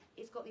tassels.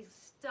 It's got these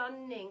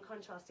stunning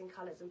contrasting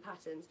colours and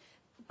patterns.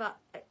 But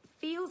it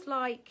feels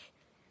like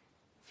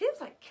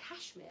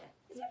cashmere.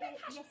 Is there a bit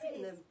of cashmere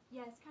in them?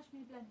 Yes,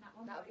 cashmere blend, that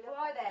one. That'll be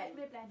why then.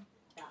 Cashmere blend.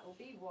 That will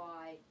be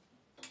why.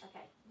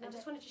 Okay, I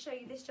just wanted to show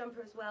you this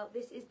jumper as well.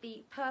 This is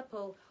the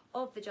purple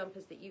of the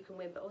jumpers that you can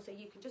win, but also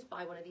you can just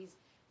buy one of these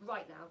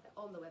right now. They're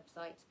on the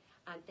website,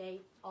 and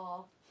they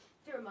are,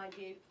 to remind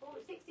you, for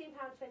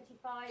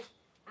 £16.25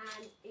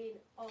 and in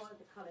all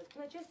the colours.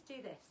 Can I just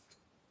do this?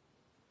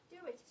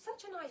 Do it.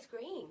 Such a nice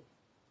green.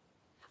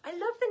 I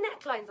love the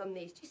necklines on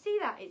these. Do you see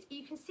that?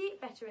 You can see it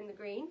better in the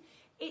green.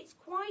 It's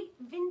quite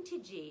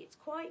vintagey. It's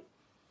quite,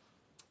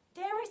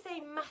 dare I say,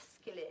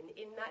 masculine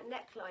in that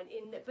neckline,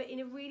 but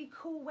in a really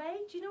cool way.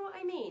 Do you know what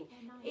I mean?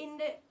 Yeah, nice. In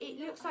that it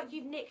looks like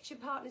you've nicked your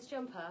partner's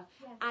jumper,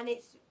 Yeah. and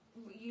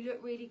you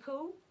look really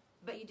cool,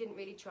 but you didn't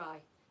really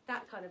try.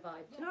 That kind of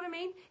vibe. Do you know what I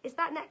mean? It's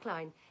that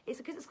neckline. It's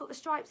because it's got the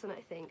stripes on it,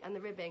 I think, and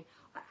the ribbing.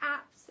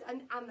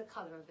 And the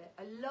colour of it.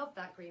 I love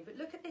that green. But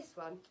look at this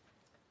one.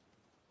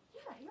 You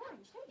like the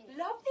orange, don't you?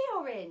 Love the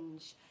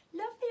orange.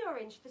 Love the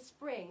orange for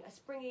spring. A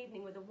spring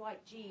evening with a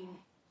white jean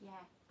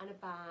Yeah. and a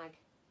bag.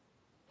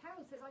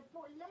 Carol says, I've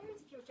bought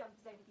loads of your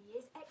jumpers over the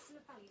years.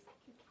 Excellent value.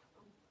 Thank you,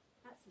 Carol.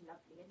 That's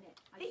lovely, isn't it?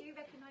 I do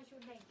recognise your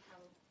name,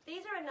 Carol.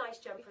 These are a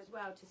nice jumper as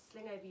well to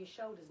sling over your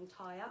shoulders and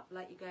tie up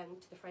like you're going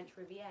to the French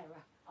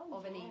Riviera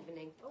of an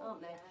evening,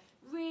 aren't they?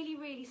 Yeah. Really,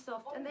 really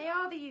soft. And they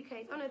are the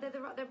UK's. Oh no, they're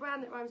the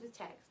brand that rhymes with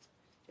text,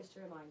 just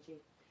to remind you.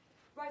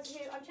 Right, so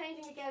here, I'm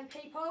changing again,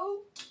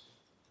 people.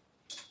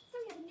 So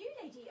we have a new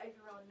lady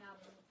over on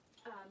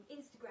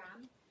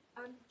Instagram,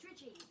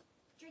 Dridgy.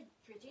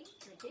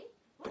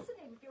 What's the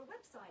name of your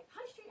website?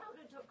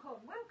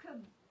 Highstreetoutlet.com.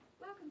 Welcome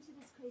to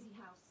this crazy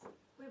house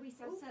where we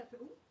sell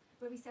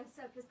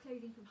surplus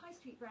clothing from high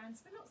street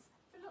brands for lots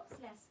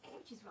less,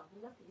 which is rather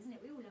lovely, isn't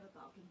it? We all love a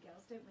bargain,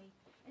 girls, don't we?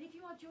 And if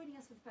you are joining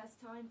us for the first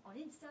time on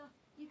Insta,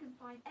 you can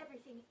find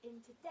everything in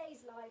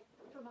today's live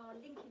from our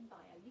link in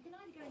bio. You can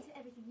either go into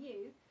everything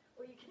new,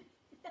 or you can,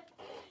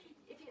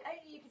 if you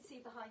only you could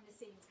see behind the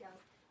scenes,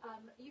 girls.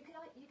 You can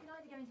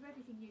either go into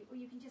everything new, or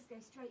you can just go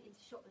straight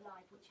into Shop the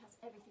Live, which has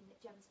everything that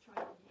Jems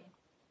tried on here.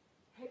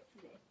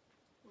 Hopefully.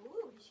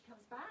 Ooh, here she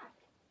comes back.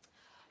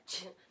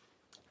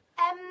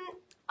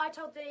 I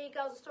told the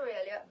girls a story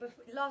earlier.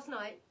 Last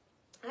night,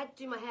 I had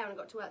to do my hair and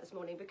got to work this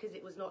morning because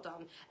it was not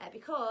done.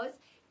 Because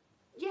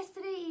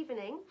yesterday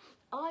evening,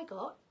 I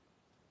got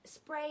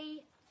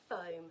spray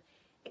foam.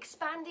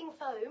 Expanding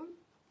foam.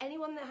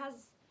 Anyone that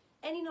has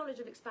any knowledge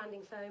of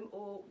expanding foam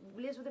or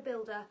lives with a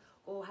builder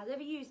or has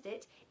ever used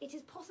it, it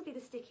is possibly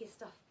the stickiest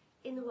stuff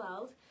in the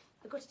world.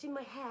 I got it in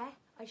my hair.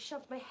 I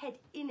shoved my head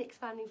in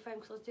expanding foam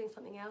because I was doing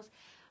something else.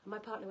 And my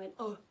partner went,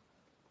 oh,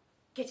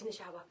 get in the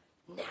shower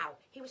now.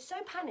 He was so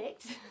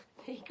panicked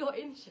that he got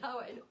in the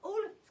shower in all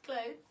of his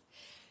clothes,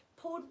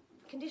 poured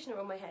conditioner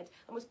on my head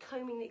and was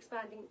combing the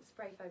expanding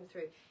spray foam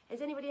through.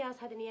 Has anybody else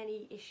had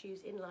any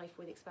issues in life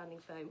with expanding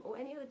foam or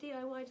any other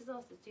DIY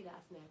disasters? Do let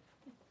us know.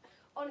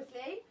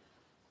 Honestly,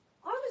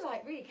 I was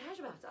like really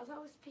casual about it. I was like,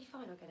 oh, it's pretty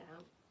fine, I'll get it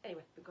out.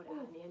 Anyway, we got it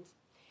out in the end.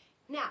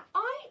 Now,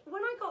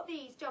 when I got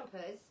these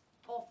jumpers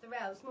off the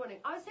rail this morning,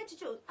 I said to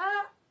Jules,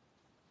 are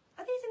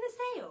these in the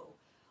sale?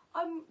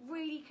 I'm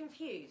really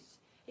confused.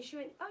 And she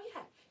went, oh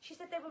yeah. She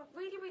said they were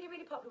really, really,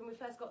 really popular when we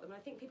first got them, and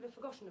I think people have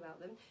forgotten about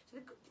them. So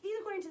these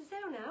are going into the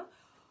sale now.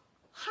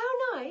 How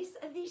nice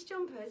are these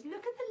jumpers?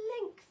 Look at the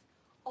length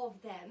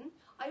of them.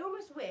 I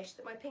almost wish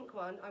that my pink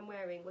one I'm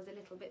wearing was a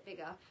little bit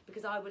bigger,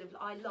 because I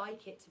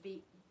like it to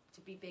be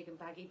big and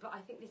baggy, but I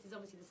think this is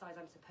obviously the size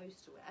I'm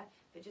supposed to wear,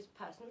 but just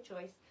personal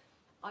choice.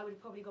 I would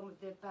have probably gone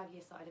with the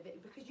baggier side of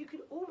it, because you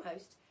could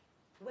almost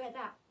wear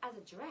that as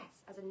a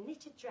dress, as a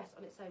knitted dress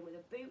on its own with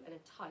a boot and a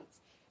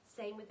tights.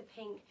 Same with the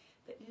pink.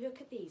 But look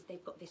at these.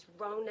 They've got this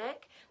roll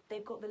neck.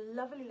 They've got the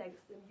lovely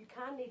legs to them. You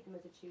can leave them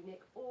as a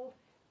tunic,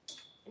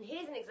 and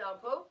here's an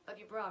example of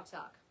your bra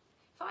tuck.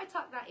 If I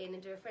tuck that in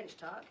and do a French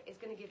tuck, it's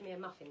going to give me a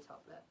muffin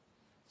top look.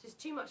 It's just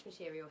too much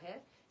material here.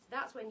 So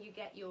that's when you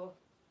get your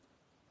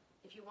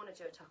if you want to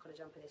do a tuck on a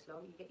jumper this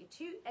long, you get your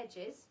two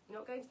edges, you're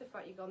not going to the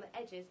front, you go on the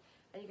edges,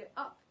 and you go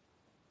up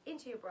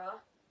into your bra,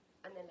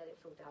 and then let it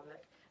fall down,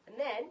 look. And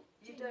then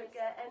you don't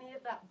get any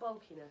of that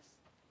bulkiness.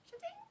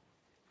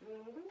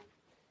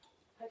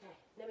 Okay,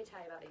 let me tell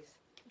you about these.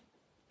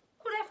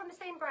 Oh, they're from the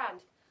same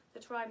brand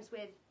that rhymes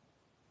with...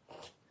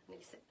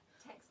 Text.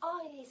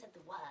 Oh, he said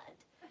the word.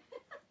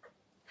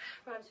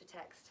 Rhymes with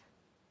text.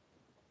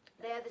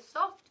 They're the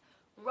soft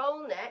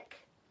roll neck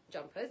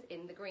jumpers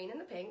in the green and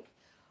the pink.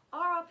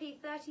 RRP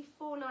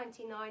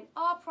 $34.99.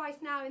 Our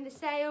price now in the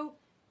sale,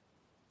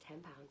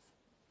 £10.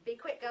 Be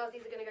quick, girls.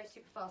 These are going to go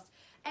super fast.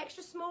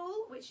 Extra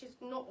small, which is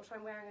not what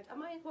I'm wearing.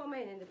 What am I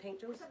in the pink,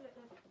 Jules?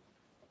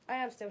 I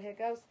am still here,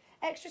 girls.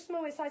 Extra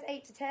small is size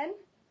 8 to 10.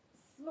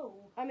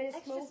 Small. I'm in a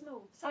extra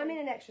small. I'm in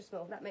an extra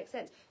small. That makes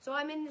sense. So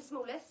I'm in the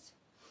smallest,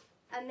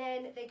 and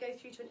then they go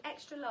through to an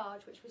extra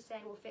large, which we're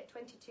saying will fit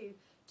 22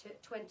 to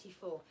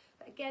 24.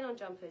 But again, on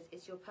jumpers,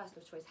 it's your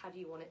personal choice. How do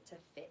you want it to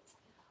fit?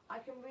 I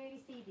can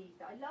really see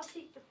these. I love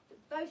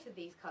both of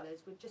these colours.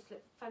 Would just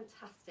look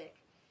fantastic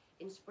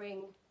in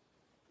spring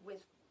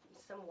with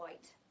some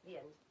white at the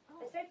end. Oh,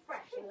 they're so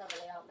fresh and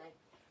lovely, aren't they?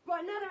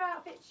 Right, another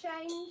outfit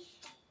change.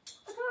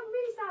 I'm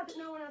really sad that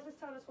no one else has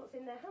told us what's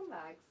in their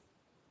handbags.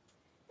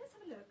 Let's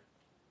have a look.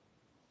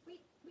 We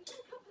did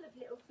a couple of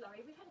little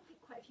flurry. We've had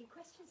quite a few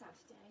questions out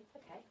today.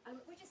 Okay.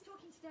 We're just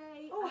talking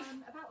today Oh.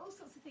 about all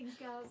sorts of things,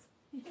 girls.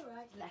 All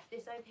right. Left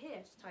this over here,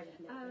 just tied up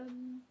a little bit.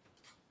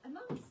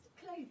 Amongst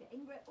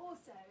clothing, we're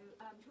also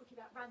talking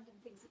about random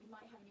things that you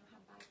might have in your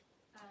handbag.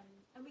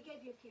 And we gave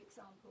you a few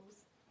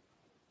examples,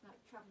 like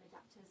travel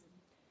adapters and,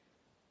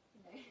 you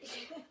know.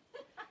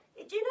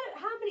 Do you know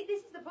how many?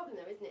 This is the problem,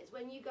 though, isn't it? It's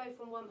when you go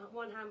from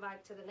one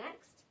handbag to the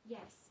next.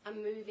 Yes. And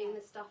moving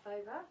the stuff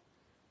over.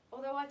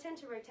 Although I tend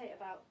to rotate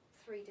about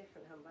 3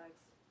 different handbags.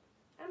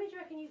 How many do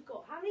you reckon you've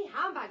got? How many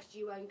handbags do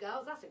you own,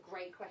 girls? That's a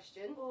great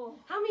question. Oh.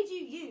 How many do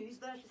you use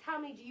versus how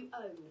many do you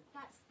own?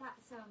 That's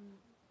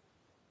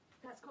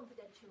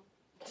confidential.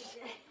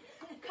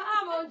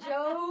 Come on,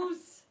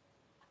 Jules.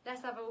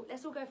 Let's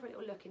all go for a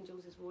little look in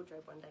Jules's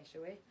wardrobe one day,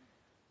 shall we?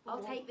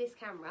 I'll take this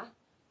camera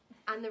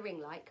and the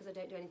ring light, because I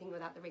don't do anything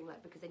without the ring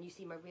light, because then you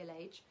see my real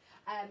age.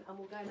 And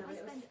we'll go and have a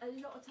little... I spend a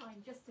lot of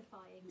time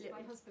justifying to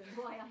my husband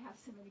why I have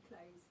so many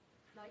clothes.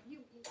 Like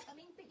I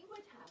mean, but you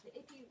would have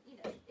if you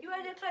know. You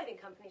own a clothing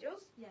company,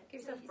 Jules? Yeah.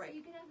 Give yourself a break. So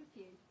you can have a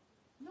few.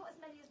 Not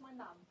as many as my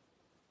mum.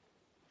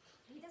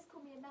 He does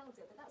call me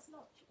Imelda, but that's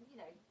not, you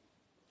know,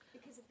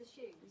 because of the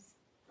shoes.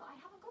 But I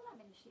haven't got that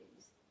many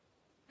shoes.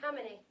 How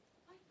many?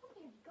 I've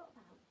probably only got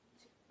about,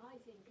 I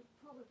think,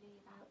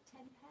 probably about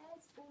 10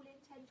 pairs, all in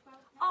 10, 12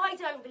 pairs. I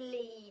don't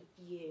believe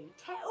you.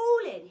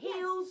 All in.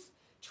 Heels,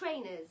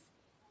 trainers,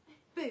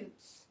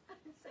 boots.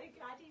 I'm so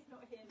glad he's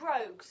not here.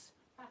 Brogues.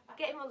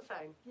 Get him on the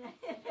phone.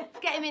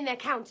 Get him in there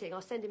counting.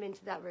 I'll send him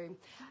into that room.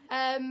 So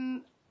many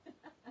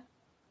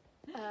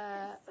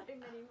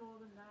more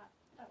than that.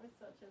 That was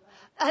such a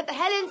laugh.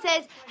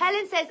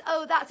 Helen says,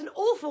 oh, that's an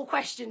awful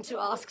question to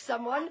ask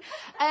someone.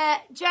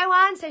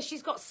 Joanne says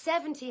she's got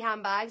 70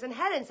 handbags, and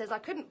Helen says I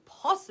couldn't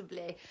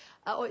possibly.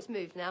 Oh, it's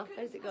moved now.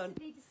 Where's it gone?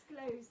 Couldn't possibly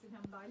disclose the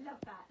number. I love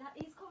that. That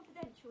is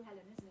confidential,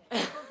 Helen, isn't it?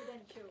 It's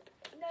confidential.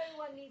 No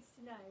one needs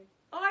to know.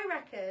 I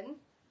reckon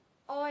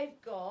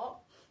I've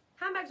got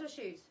handbags or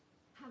shoes.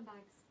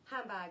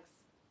 Handbags.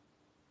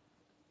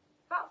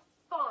 About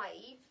 5,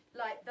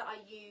 like that I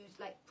use,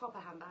 like proper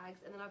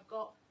handbags, and then I have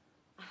got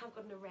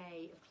an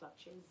array of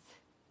clutches.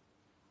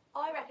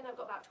 I reckon I've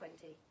got about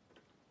 20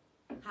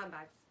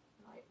 handbags.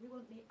 Right, we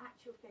want the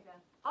actual figure.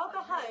 I'll go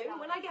home.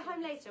 When I get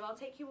home later, I'll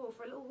take you all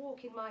for a little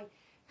walk in my...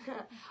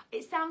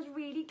 It sounds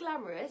really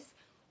glamorous,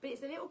 but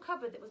it's a little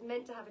cupboard that was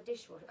meant to have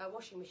a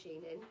washing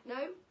machine in.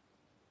 No?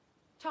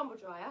 Tumble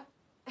dryer.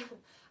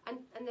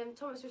 and then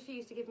Thomas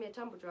refused to give me a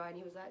tumble dryer, and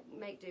he was like,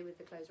 make do with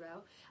the clothes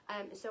rail.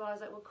 So I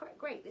was like, well,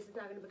 great, this is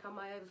now going to become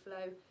my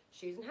overflow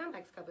shoes and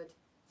handbags cupboard.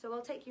 So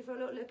I'll take you for a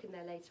little look in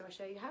there later. I'll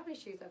show you how many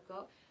shoes I've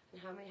got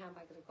and how many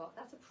handbags I've got.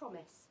 That's a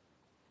promise.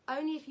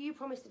 Only if you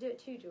promise to do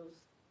it too,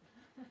 Jules.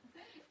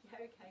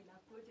 Yeah, okay,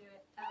 love, we'll do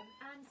it.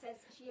 Anne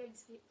says she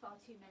owns far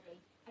too many,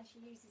 and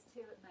she uses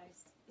 2 at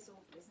most. It's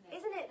awful, isn't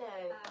it? Isn't it,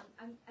 though?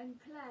 And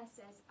Claire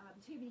says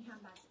too many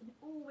handbags and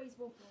always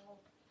want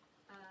more.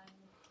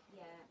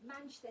 Yeah,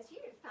 Manj says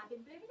you look fab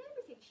in blooming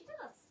everything. She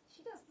does,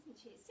 doesn't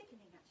she? It's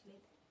sickening,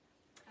 actually.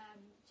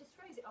 Just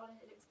throws it on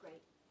and it looks great.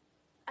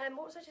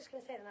 What was I just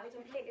going to say then? I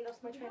completely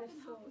lost my train of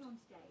thought. On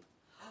today.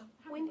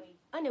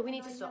 I know, we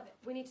need to stop.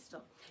 We need to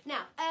stop.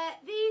 Now,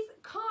 these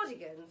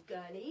cardigans,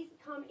 girlies,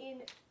 come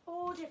in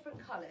 4 different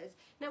colours.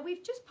 Now,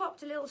 we've just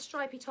popped a little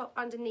stripy top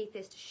underneath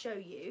this to show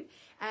you.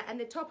 And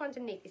the top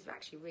underneath is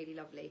actually really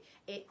lovely.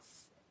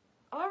 It's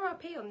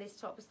RRP on this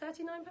top was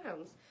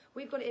 £39.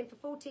 We've got it in for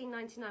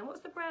 $14.99.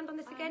 What's the brand on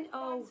this again?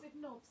 Rhymes with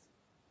knobs.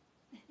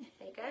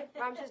 There you go.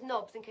 Rhymes with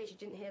knobs, in case you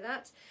didn't hear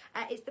that.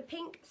 It's the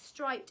pink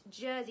striped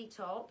jersey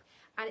top,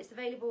 and it's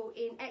available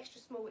in extra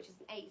small, which is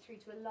an 8, through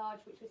to a large,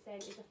 which we're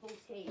saying is a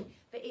 14.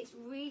 But it's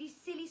really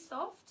silly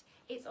soft.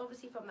 It's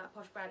obviously from that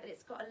posh brand, and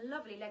it's got a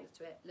lovely length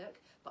to it, look.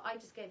 But I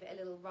just gave it a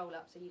little roll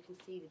up so you can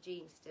see the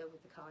jeans still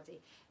with the cardie.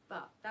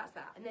 But that's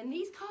that. And then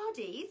these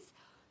cardies,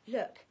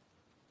 look,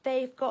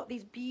 they've got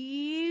these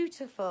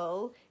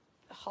beautiful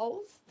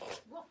holes.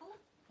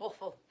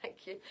 Waffle,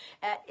 thank you,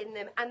 in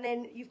them. And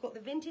then you've got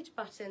the vintage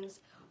buttons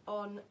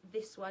on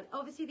this one.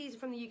 Obviously, these are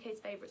from the UK's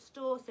favourite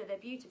store, so they're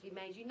beautifully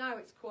made. You know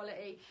it's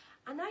quality.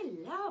 And I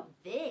love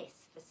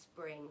this for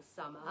spring,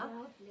 summer.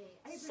 Lovely.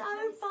 So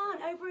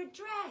fun. Over a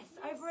dress,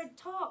 over a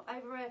top,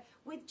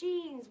 with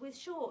jeans, with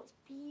shorts.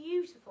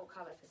 Beautiful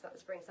colour for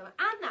spring, summer.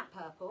 And that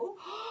purple.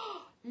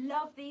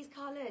 Love these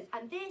colours.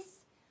 And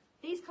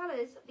these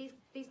colours,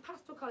 these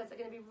pastel colours are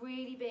going to be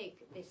really big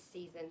this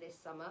season, this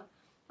summer.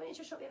 Went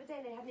into a shop the other day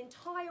and they had an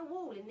entire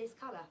wall in this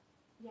colour.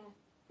 Yeah,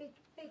 big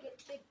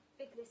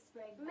this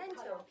spring.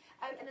 Mental.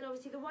 And then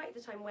obviously the white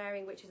that I'm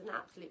wearing, which is an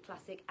absolute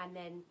classic, and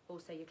then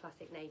also your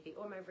classic navy,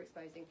 or I'm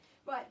overexposing.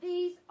 Right,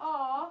 these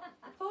are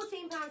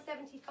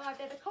 £14.75.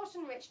 They're the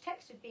cotton-rich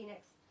textured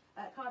V-neck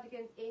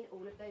cardigans in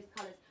all of those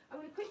colours. I'm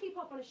going to quickly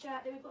pop on a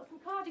shirt, then we've got some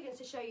cardigans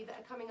to show you that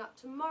are coming up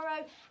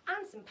tomorrow,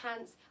 and some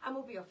pants, and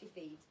we'll be off your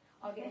feed.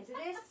 I'll get into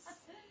this.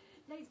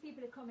 Loads of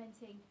people are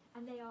commenting,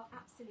 and they are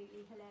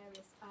absolutely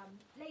hilarious.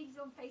 Ladies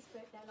on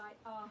Facebook, they're like,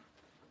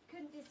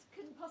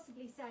 couldn't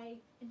possibly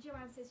say. And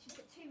Joanne says she's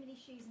got too many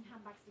shoes and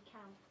handbags to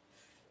count.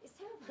 It's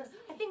terrible, isn't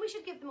it? I think we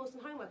should give them all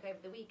some homework over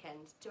the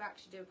weekend to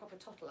actually do a proper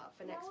tottle up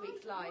for next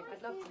week's live. I'd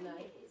love to know.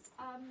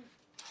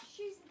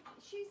 Shoes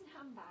and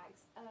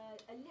handbags are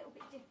a little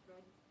bit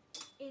different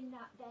in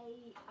that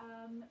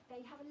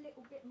they have a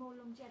little bit more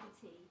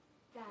longevity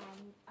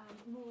than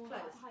more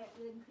higher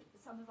than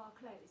some of our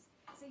clothes.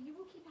 So you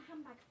will keep a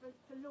handbag for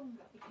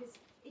longer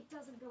because it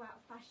doesn't go out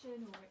of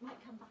fashion or it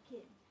might come back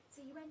in.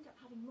 So you end up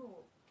having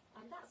more.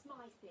 And that's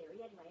my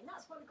theory anyway, and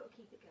that's why we've got to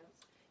keep it, girls.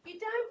 You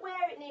don't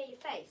wear it near your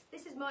face.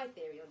 This is my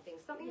theory on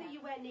things. Something that you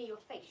wear near your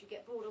face, you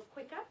get bored of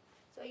quicker.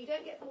 So you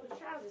don't get bored of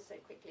trousers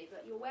so quickly,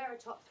 but you'll wear a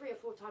top 3 or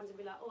 4 times and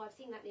be like, oh, I've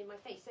seen that near my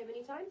face so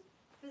many times.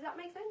 Does that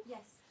make sense?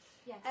 Yes.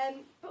 Yes.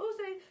 But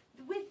also,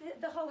 with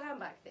the whole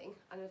handbag thing,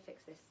 I'm going to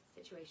fix this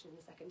situation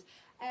in a second.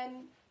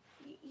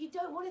 You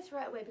don't want to throw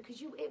it away because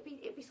it'd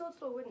be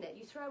sod's law, wouldn't it?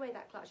 You throw away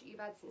that clutch that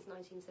you've had since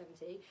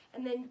 1970,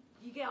 and then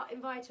you get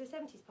invited to a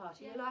 70s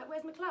party. And you're like,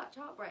 where's my clutch?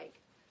 Heartbreak.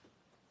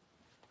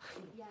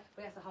 Yeah.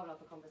 Well, that's a whole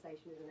other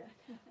conversation, isn't it?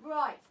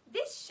 Right,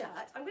 this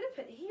shirt, I'm going to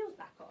put the heels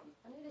back on.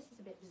 I know this is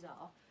a bit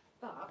bizarre,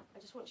 but I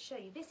just want to show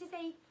you. This is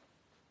a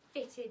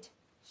fitted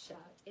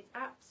shirt. It's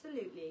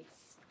absolutely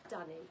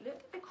stunning.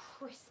 Look at the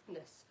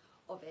crispness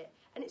of it.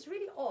 And it's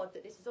really odd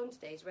that this is on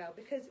today's rail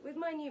because with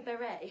my new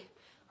beret,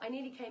 I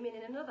nearly came in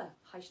another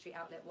Highstreet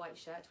Outlet white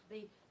shirt,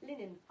 the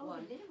linen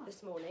one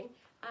this morning.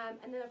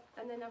 And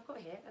then I've got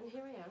here, and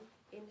here I am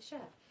in the shirt.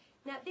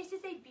 Now, this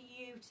is a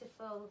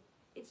beautiful...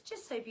 It's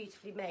just so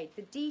beautifully made.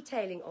 The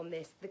detailing on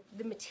this,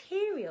 the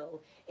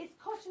material, it's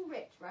cotton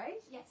rich, right?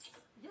 Yes.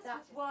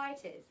 That's why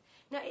it is.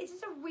 Now, it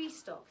is a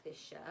restock, this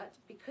shirt,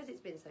 because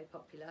it's been so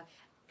popular.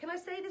 Can I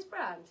say this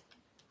brand?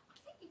 I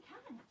think you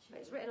can, actually.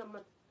 It's written on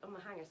my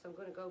hanger, so I'm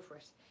going to go for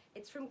it.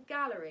 It's from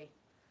Gallery.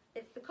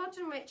 It's the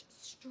cotton rich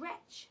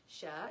stretch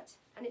shirt,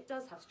 and it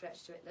does have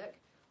stretch to it, look,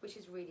 which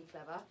is really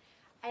clever.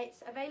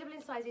 It's available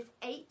in sizes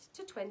 8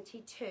 to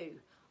 22.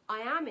 I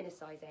am in a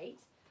size 8.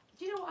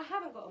 Do you know what I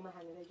haven't got on my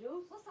hanger,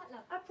 Jules? What's that,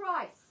 love? A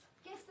price.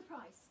 Guess the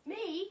price.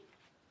 Me?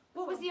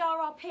 What was the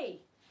RRP?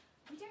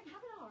 We don't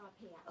have an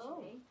RRP,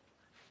 actually.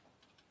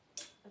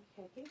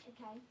 Oh. Okay.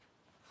 Okay.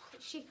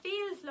 She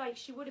feels like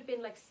she would have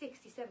been like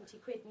 60, 70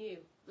 quid new.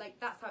 Like,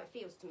 that's how it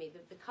feels to me.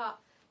 The cut,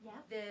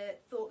 the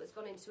thought that's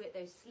gone into it,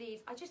 those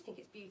sleeves. I just think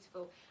it's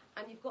beautiful.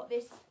 And you've got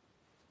this,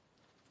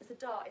 it's a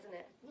dart, isn't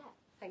it? Yeah.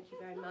 Thank you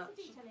very much.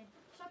 Detailing.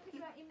 Shall I put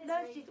you out your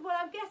misery? Well,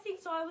 I'm guessing,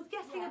 so I was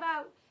guessing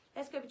about,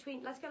 let's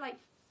go like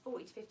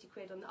 40 to 50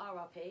 quid on the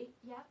RRP.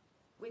 Yeah.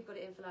 We've got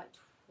it in for like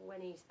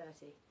 20 to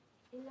 30.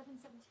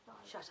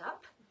 11.75. Shut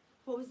up.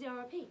 What was the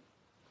RRP?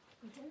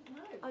 We don't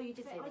know. Oh, you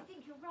did say that. I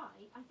think you're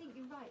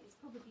right. It's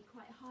probably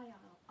quite a high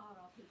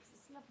RRP because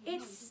it's lovely.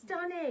 It's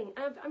stunning.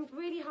 I'm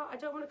really hard. I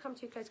don't want to come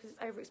too close because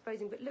it's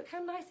overexposing, but look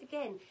how nice,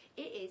 again,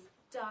 it is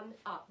done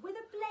up. With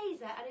a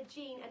blazer and a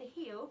jean and a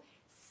heel,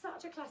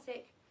 such a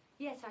classic,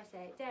 dare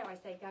I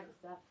say,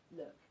 gangster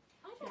look.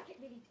 I like it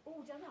really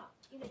all done up.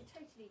 You know,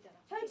 totally done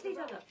up. Totally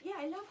done up. Yeah,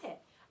 I love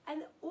it.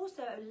 And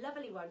also a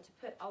lovely one to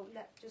put,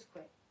 just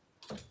quick.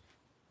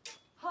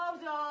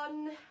 Hold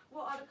on.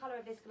 What other colour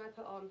of this can I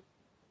put on?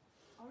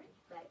 Orange?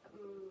 Right.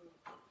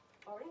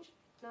 Orange?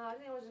 No, I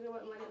don't think I was going to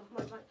work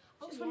my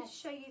I just wanted to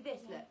show you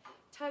this, look.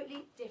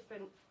 Totally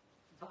different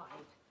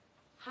vibe.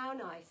 How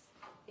nice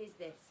is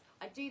this?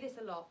 I do this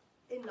a lot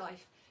in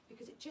life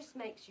because it just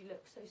makes you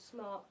look so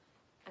smart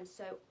and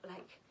so,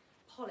 like,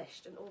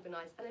 polished and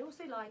organised. And I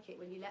also like it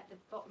when you let the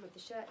bottom of the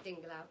shirt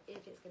dingle out,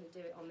 if it's going to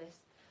do it on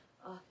this.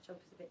 Oh, the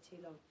jumper's a bit too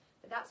long.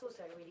 But that's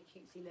also a really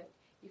cutesy look.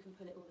 You can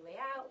pull it all the way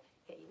out,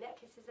 get your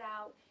necklaces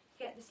out,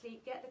 get the sleeve,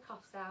 get the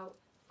cuffs out,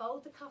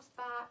 fold the cuffs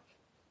back,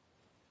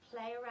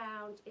 play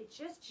around. It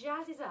just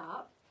jazzes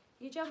up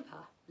your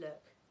jumper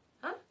look.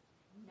 Huh?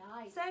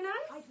 Nice. So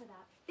nice? I for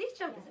that. These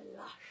jumpers are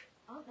lush.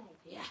 Aren't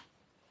they? Yeah.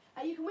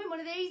 You can win one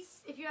of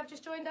these if you have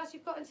just joined us.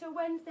 You've got until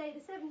Wednesday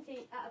the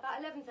 17th at about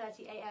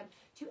 11:30 a.m.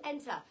 to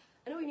enter.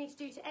 And all you need to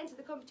do to enter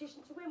the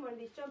competition to win one of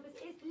these jumpers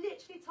is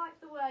literally type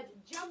the word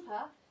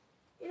jumper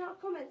in our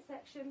comment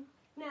section.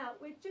 Now,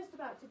 we're just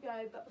about to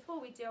go, but before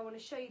we do, I want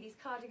to show you these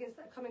cardigans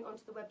that are coming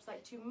onto the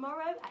website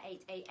tomorrow at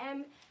 8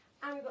 a.m.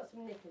 And we've got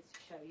some knickers to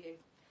show you.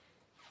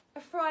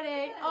 A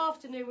Friday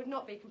afternoon would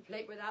not be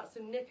complete without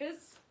some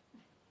knickers.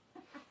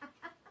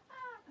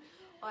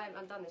 I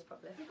haven't undone this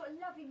properly. We've got a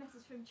lovely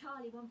message from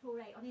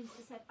Charlie148 on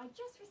Insta said, I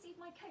just received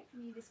my coat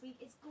from you this week.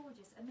 It's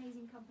gorgeous.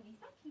 Amazing company.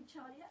 Thank you,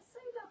 Charlie. That's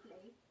so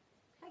lovely.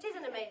 It is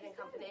an amazing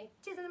company.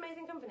 It is an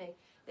amazing company.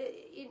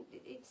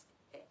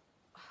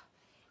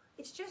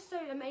 It's just so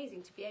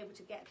amazing to be able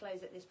to get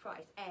clothes at this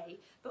price, A,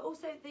 but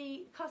also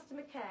the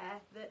customer care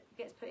that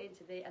gets put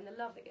into and the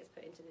love that gets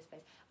put into this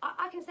space.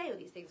 I can say all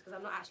these things because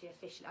I'm not actually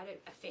I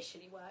don't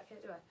officially work here,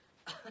 do I?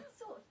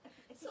 Sort of.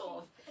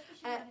 Sort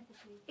of.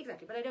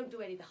 Exactly, but I don't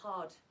do any of the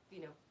hard,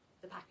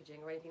 the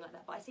packaging or anything like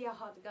that. But I see how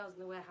hard the girls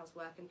in the warehouse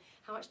work and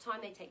how much time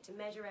they take to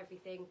measure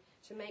everything,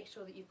 to make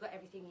sure that you've got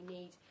everything you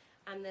need.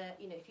 And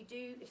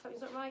if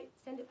something's not right,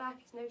 send it back.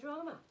 It's no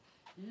drama.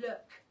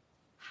 Look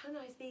how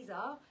nice these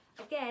are.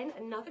 Again,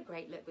 another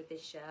great look with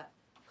this shirt.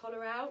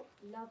 Collar out.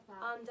 Love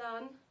that.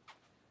 Undone.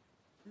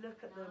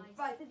 Look at them. Nice.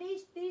 Right, so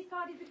these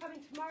cardigans are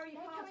coming tomorrow. You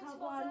can't have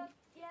one.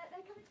 Yeah,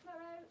 they're coming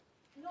tomorrow.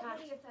 Not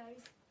many of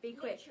those. Be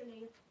quick.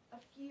 Literally a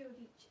few of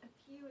each,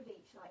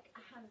 like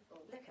a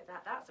handful. Look at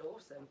that. That's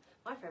awesome.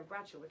 My friend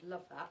Bradshaw would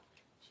love that.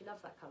 She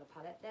loves that colour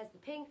palette. There's the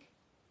pink.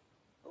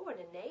 Oh,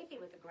 and a navy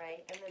with a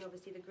grey. And then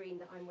obviously the green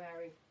that I'm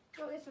wearing.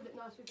 Oh, this would look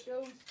nice with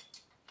Jules.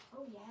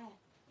 Oh, yeah.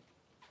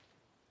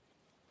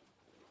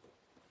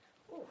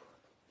 Oh,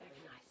 very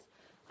nice.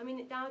 I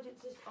mean, now it's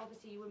just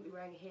obviously you wouldn't be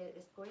wearing it here at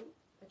this point.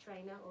 A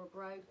trainer or a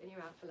brogue, and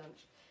you're out for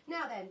lunch.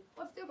 Now then,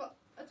 I've still got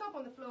a top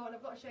on the floor, and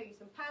I've got to show you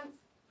some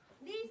pants.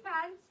 These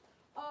pants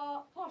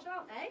are posh,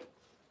 aren't they?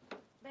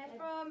 They're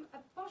from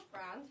a posh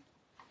brand.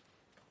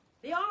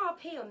 The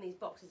RRP on these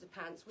boxes of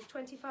pants was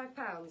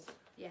 £25.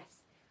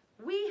 Yes.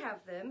 We have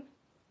them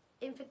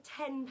in for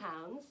 £10.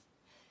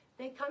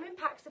 They come in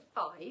packs of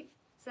 5,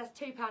 so that's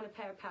 £2 a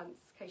pair of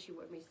pants, in case you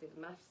want me to do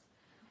the maths.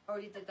 I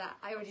already did that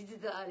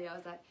earlier. I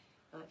was like,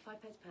 right,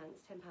 5 pairs of pants,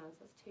 £10,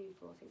 that's 2,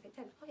 4, 6, 8,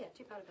 10. Oh yeah,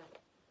 £2 a pair.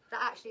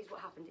 That actually is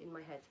what happened in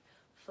my head.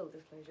 Full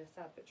disclosure,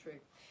 sad but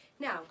true.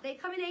 Now, they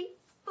come in a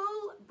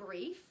full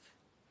brief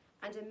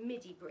and a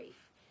midi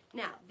brief.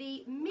 Now,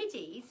 the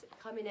middies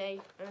come in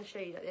I'll show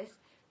you like this.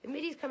 The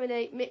middies come in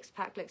a mixed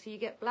pack, look, so you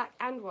get black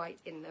and white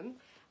in them.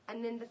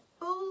 And then the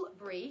full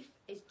brief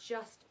is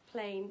just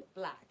plain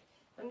black.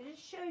 I'm going to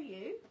just show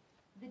you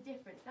the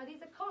difference. Now,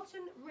 these are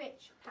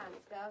cotton-rich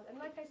pants, girls, and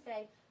like I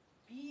say,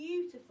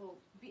 beautiful,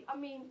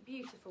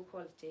 beautiful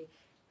quality.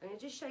 I'm going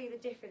to just show you the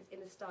difference in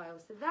the style.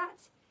 So that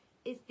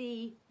is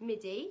the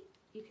midi.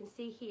 You can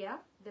see here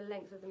the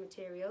length of the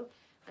material.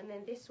 And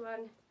then this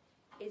one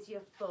is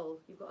your full.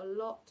 You've got a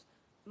lot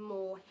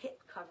more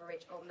hip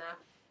coverage on that.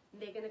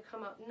 They're going to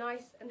come up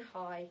nice and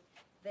high.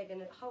 They're going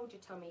to hold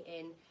your tummy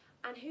in.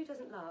 And who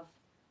doesn't love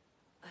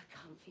a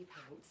comfy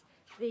pant?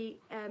 The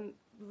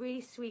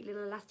really sweet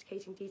little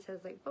elasticating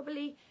details like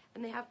bubbly,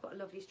 and they have got a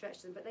lovely stretch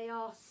to them, but they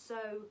are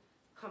so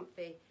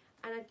comfy.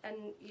 And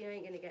you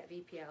ain't going to get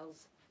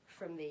VPLs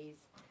from these.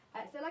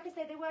 So like I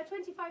said, they were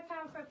 £25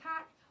 for a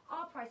pack.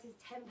 Our price is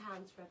 £10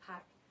 for a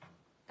pack.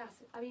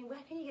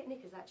 Where can you get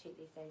knickers that cheap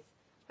these days?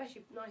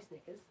 Especially nice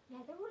knickers. Yeah,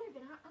 they're all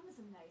over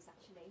Amazon those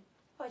actually.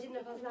 Oh, I didn't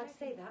know if I was allowed to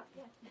say that.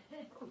 Yeah.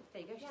 Oh,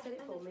 there you go, she said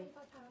it for me.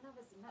 £25 on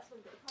Amazon, that's what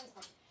we got the price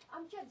from.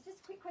 Jems, just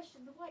a quick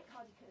question, the white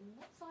cardigan,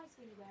 what size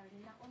were you wearing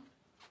in that one?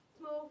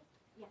 Small.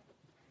 Yeah.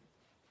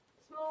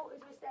 Small, as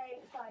we're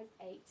saying, size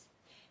 8.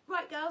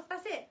 Right, girls,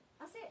 that's it.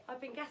 That's it. I've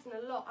been gassing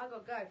a lot. I've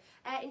got to go.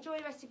 Enjoy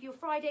the rest of your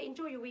Friday.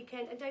 Enjoy your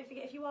weekend. And don't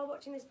forget, if you are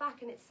watching this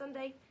back and it's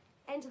Sunday,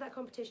 enter that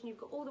competition. You've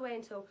got all the way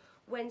until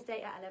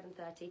Wednesday at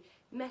 11:30.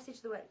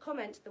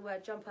 Comment the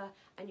word jumper,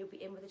 and you'll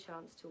be in with a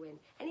chance to win.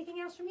 Anything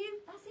else from you?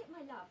 That's it,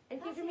 my love.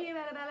 Anything That's from it. you,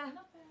 Ella Bella?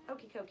 Not bad.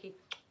 Okie dokie.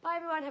 Bye,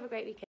 everyone. Have a great weekend.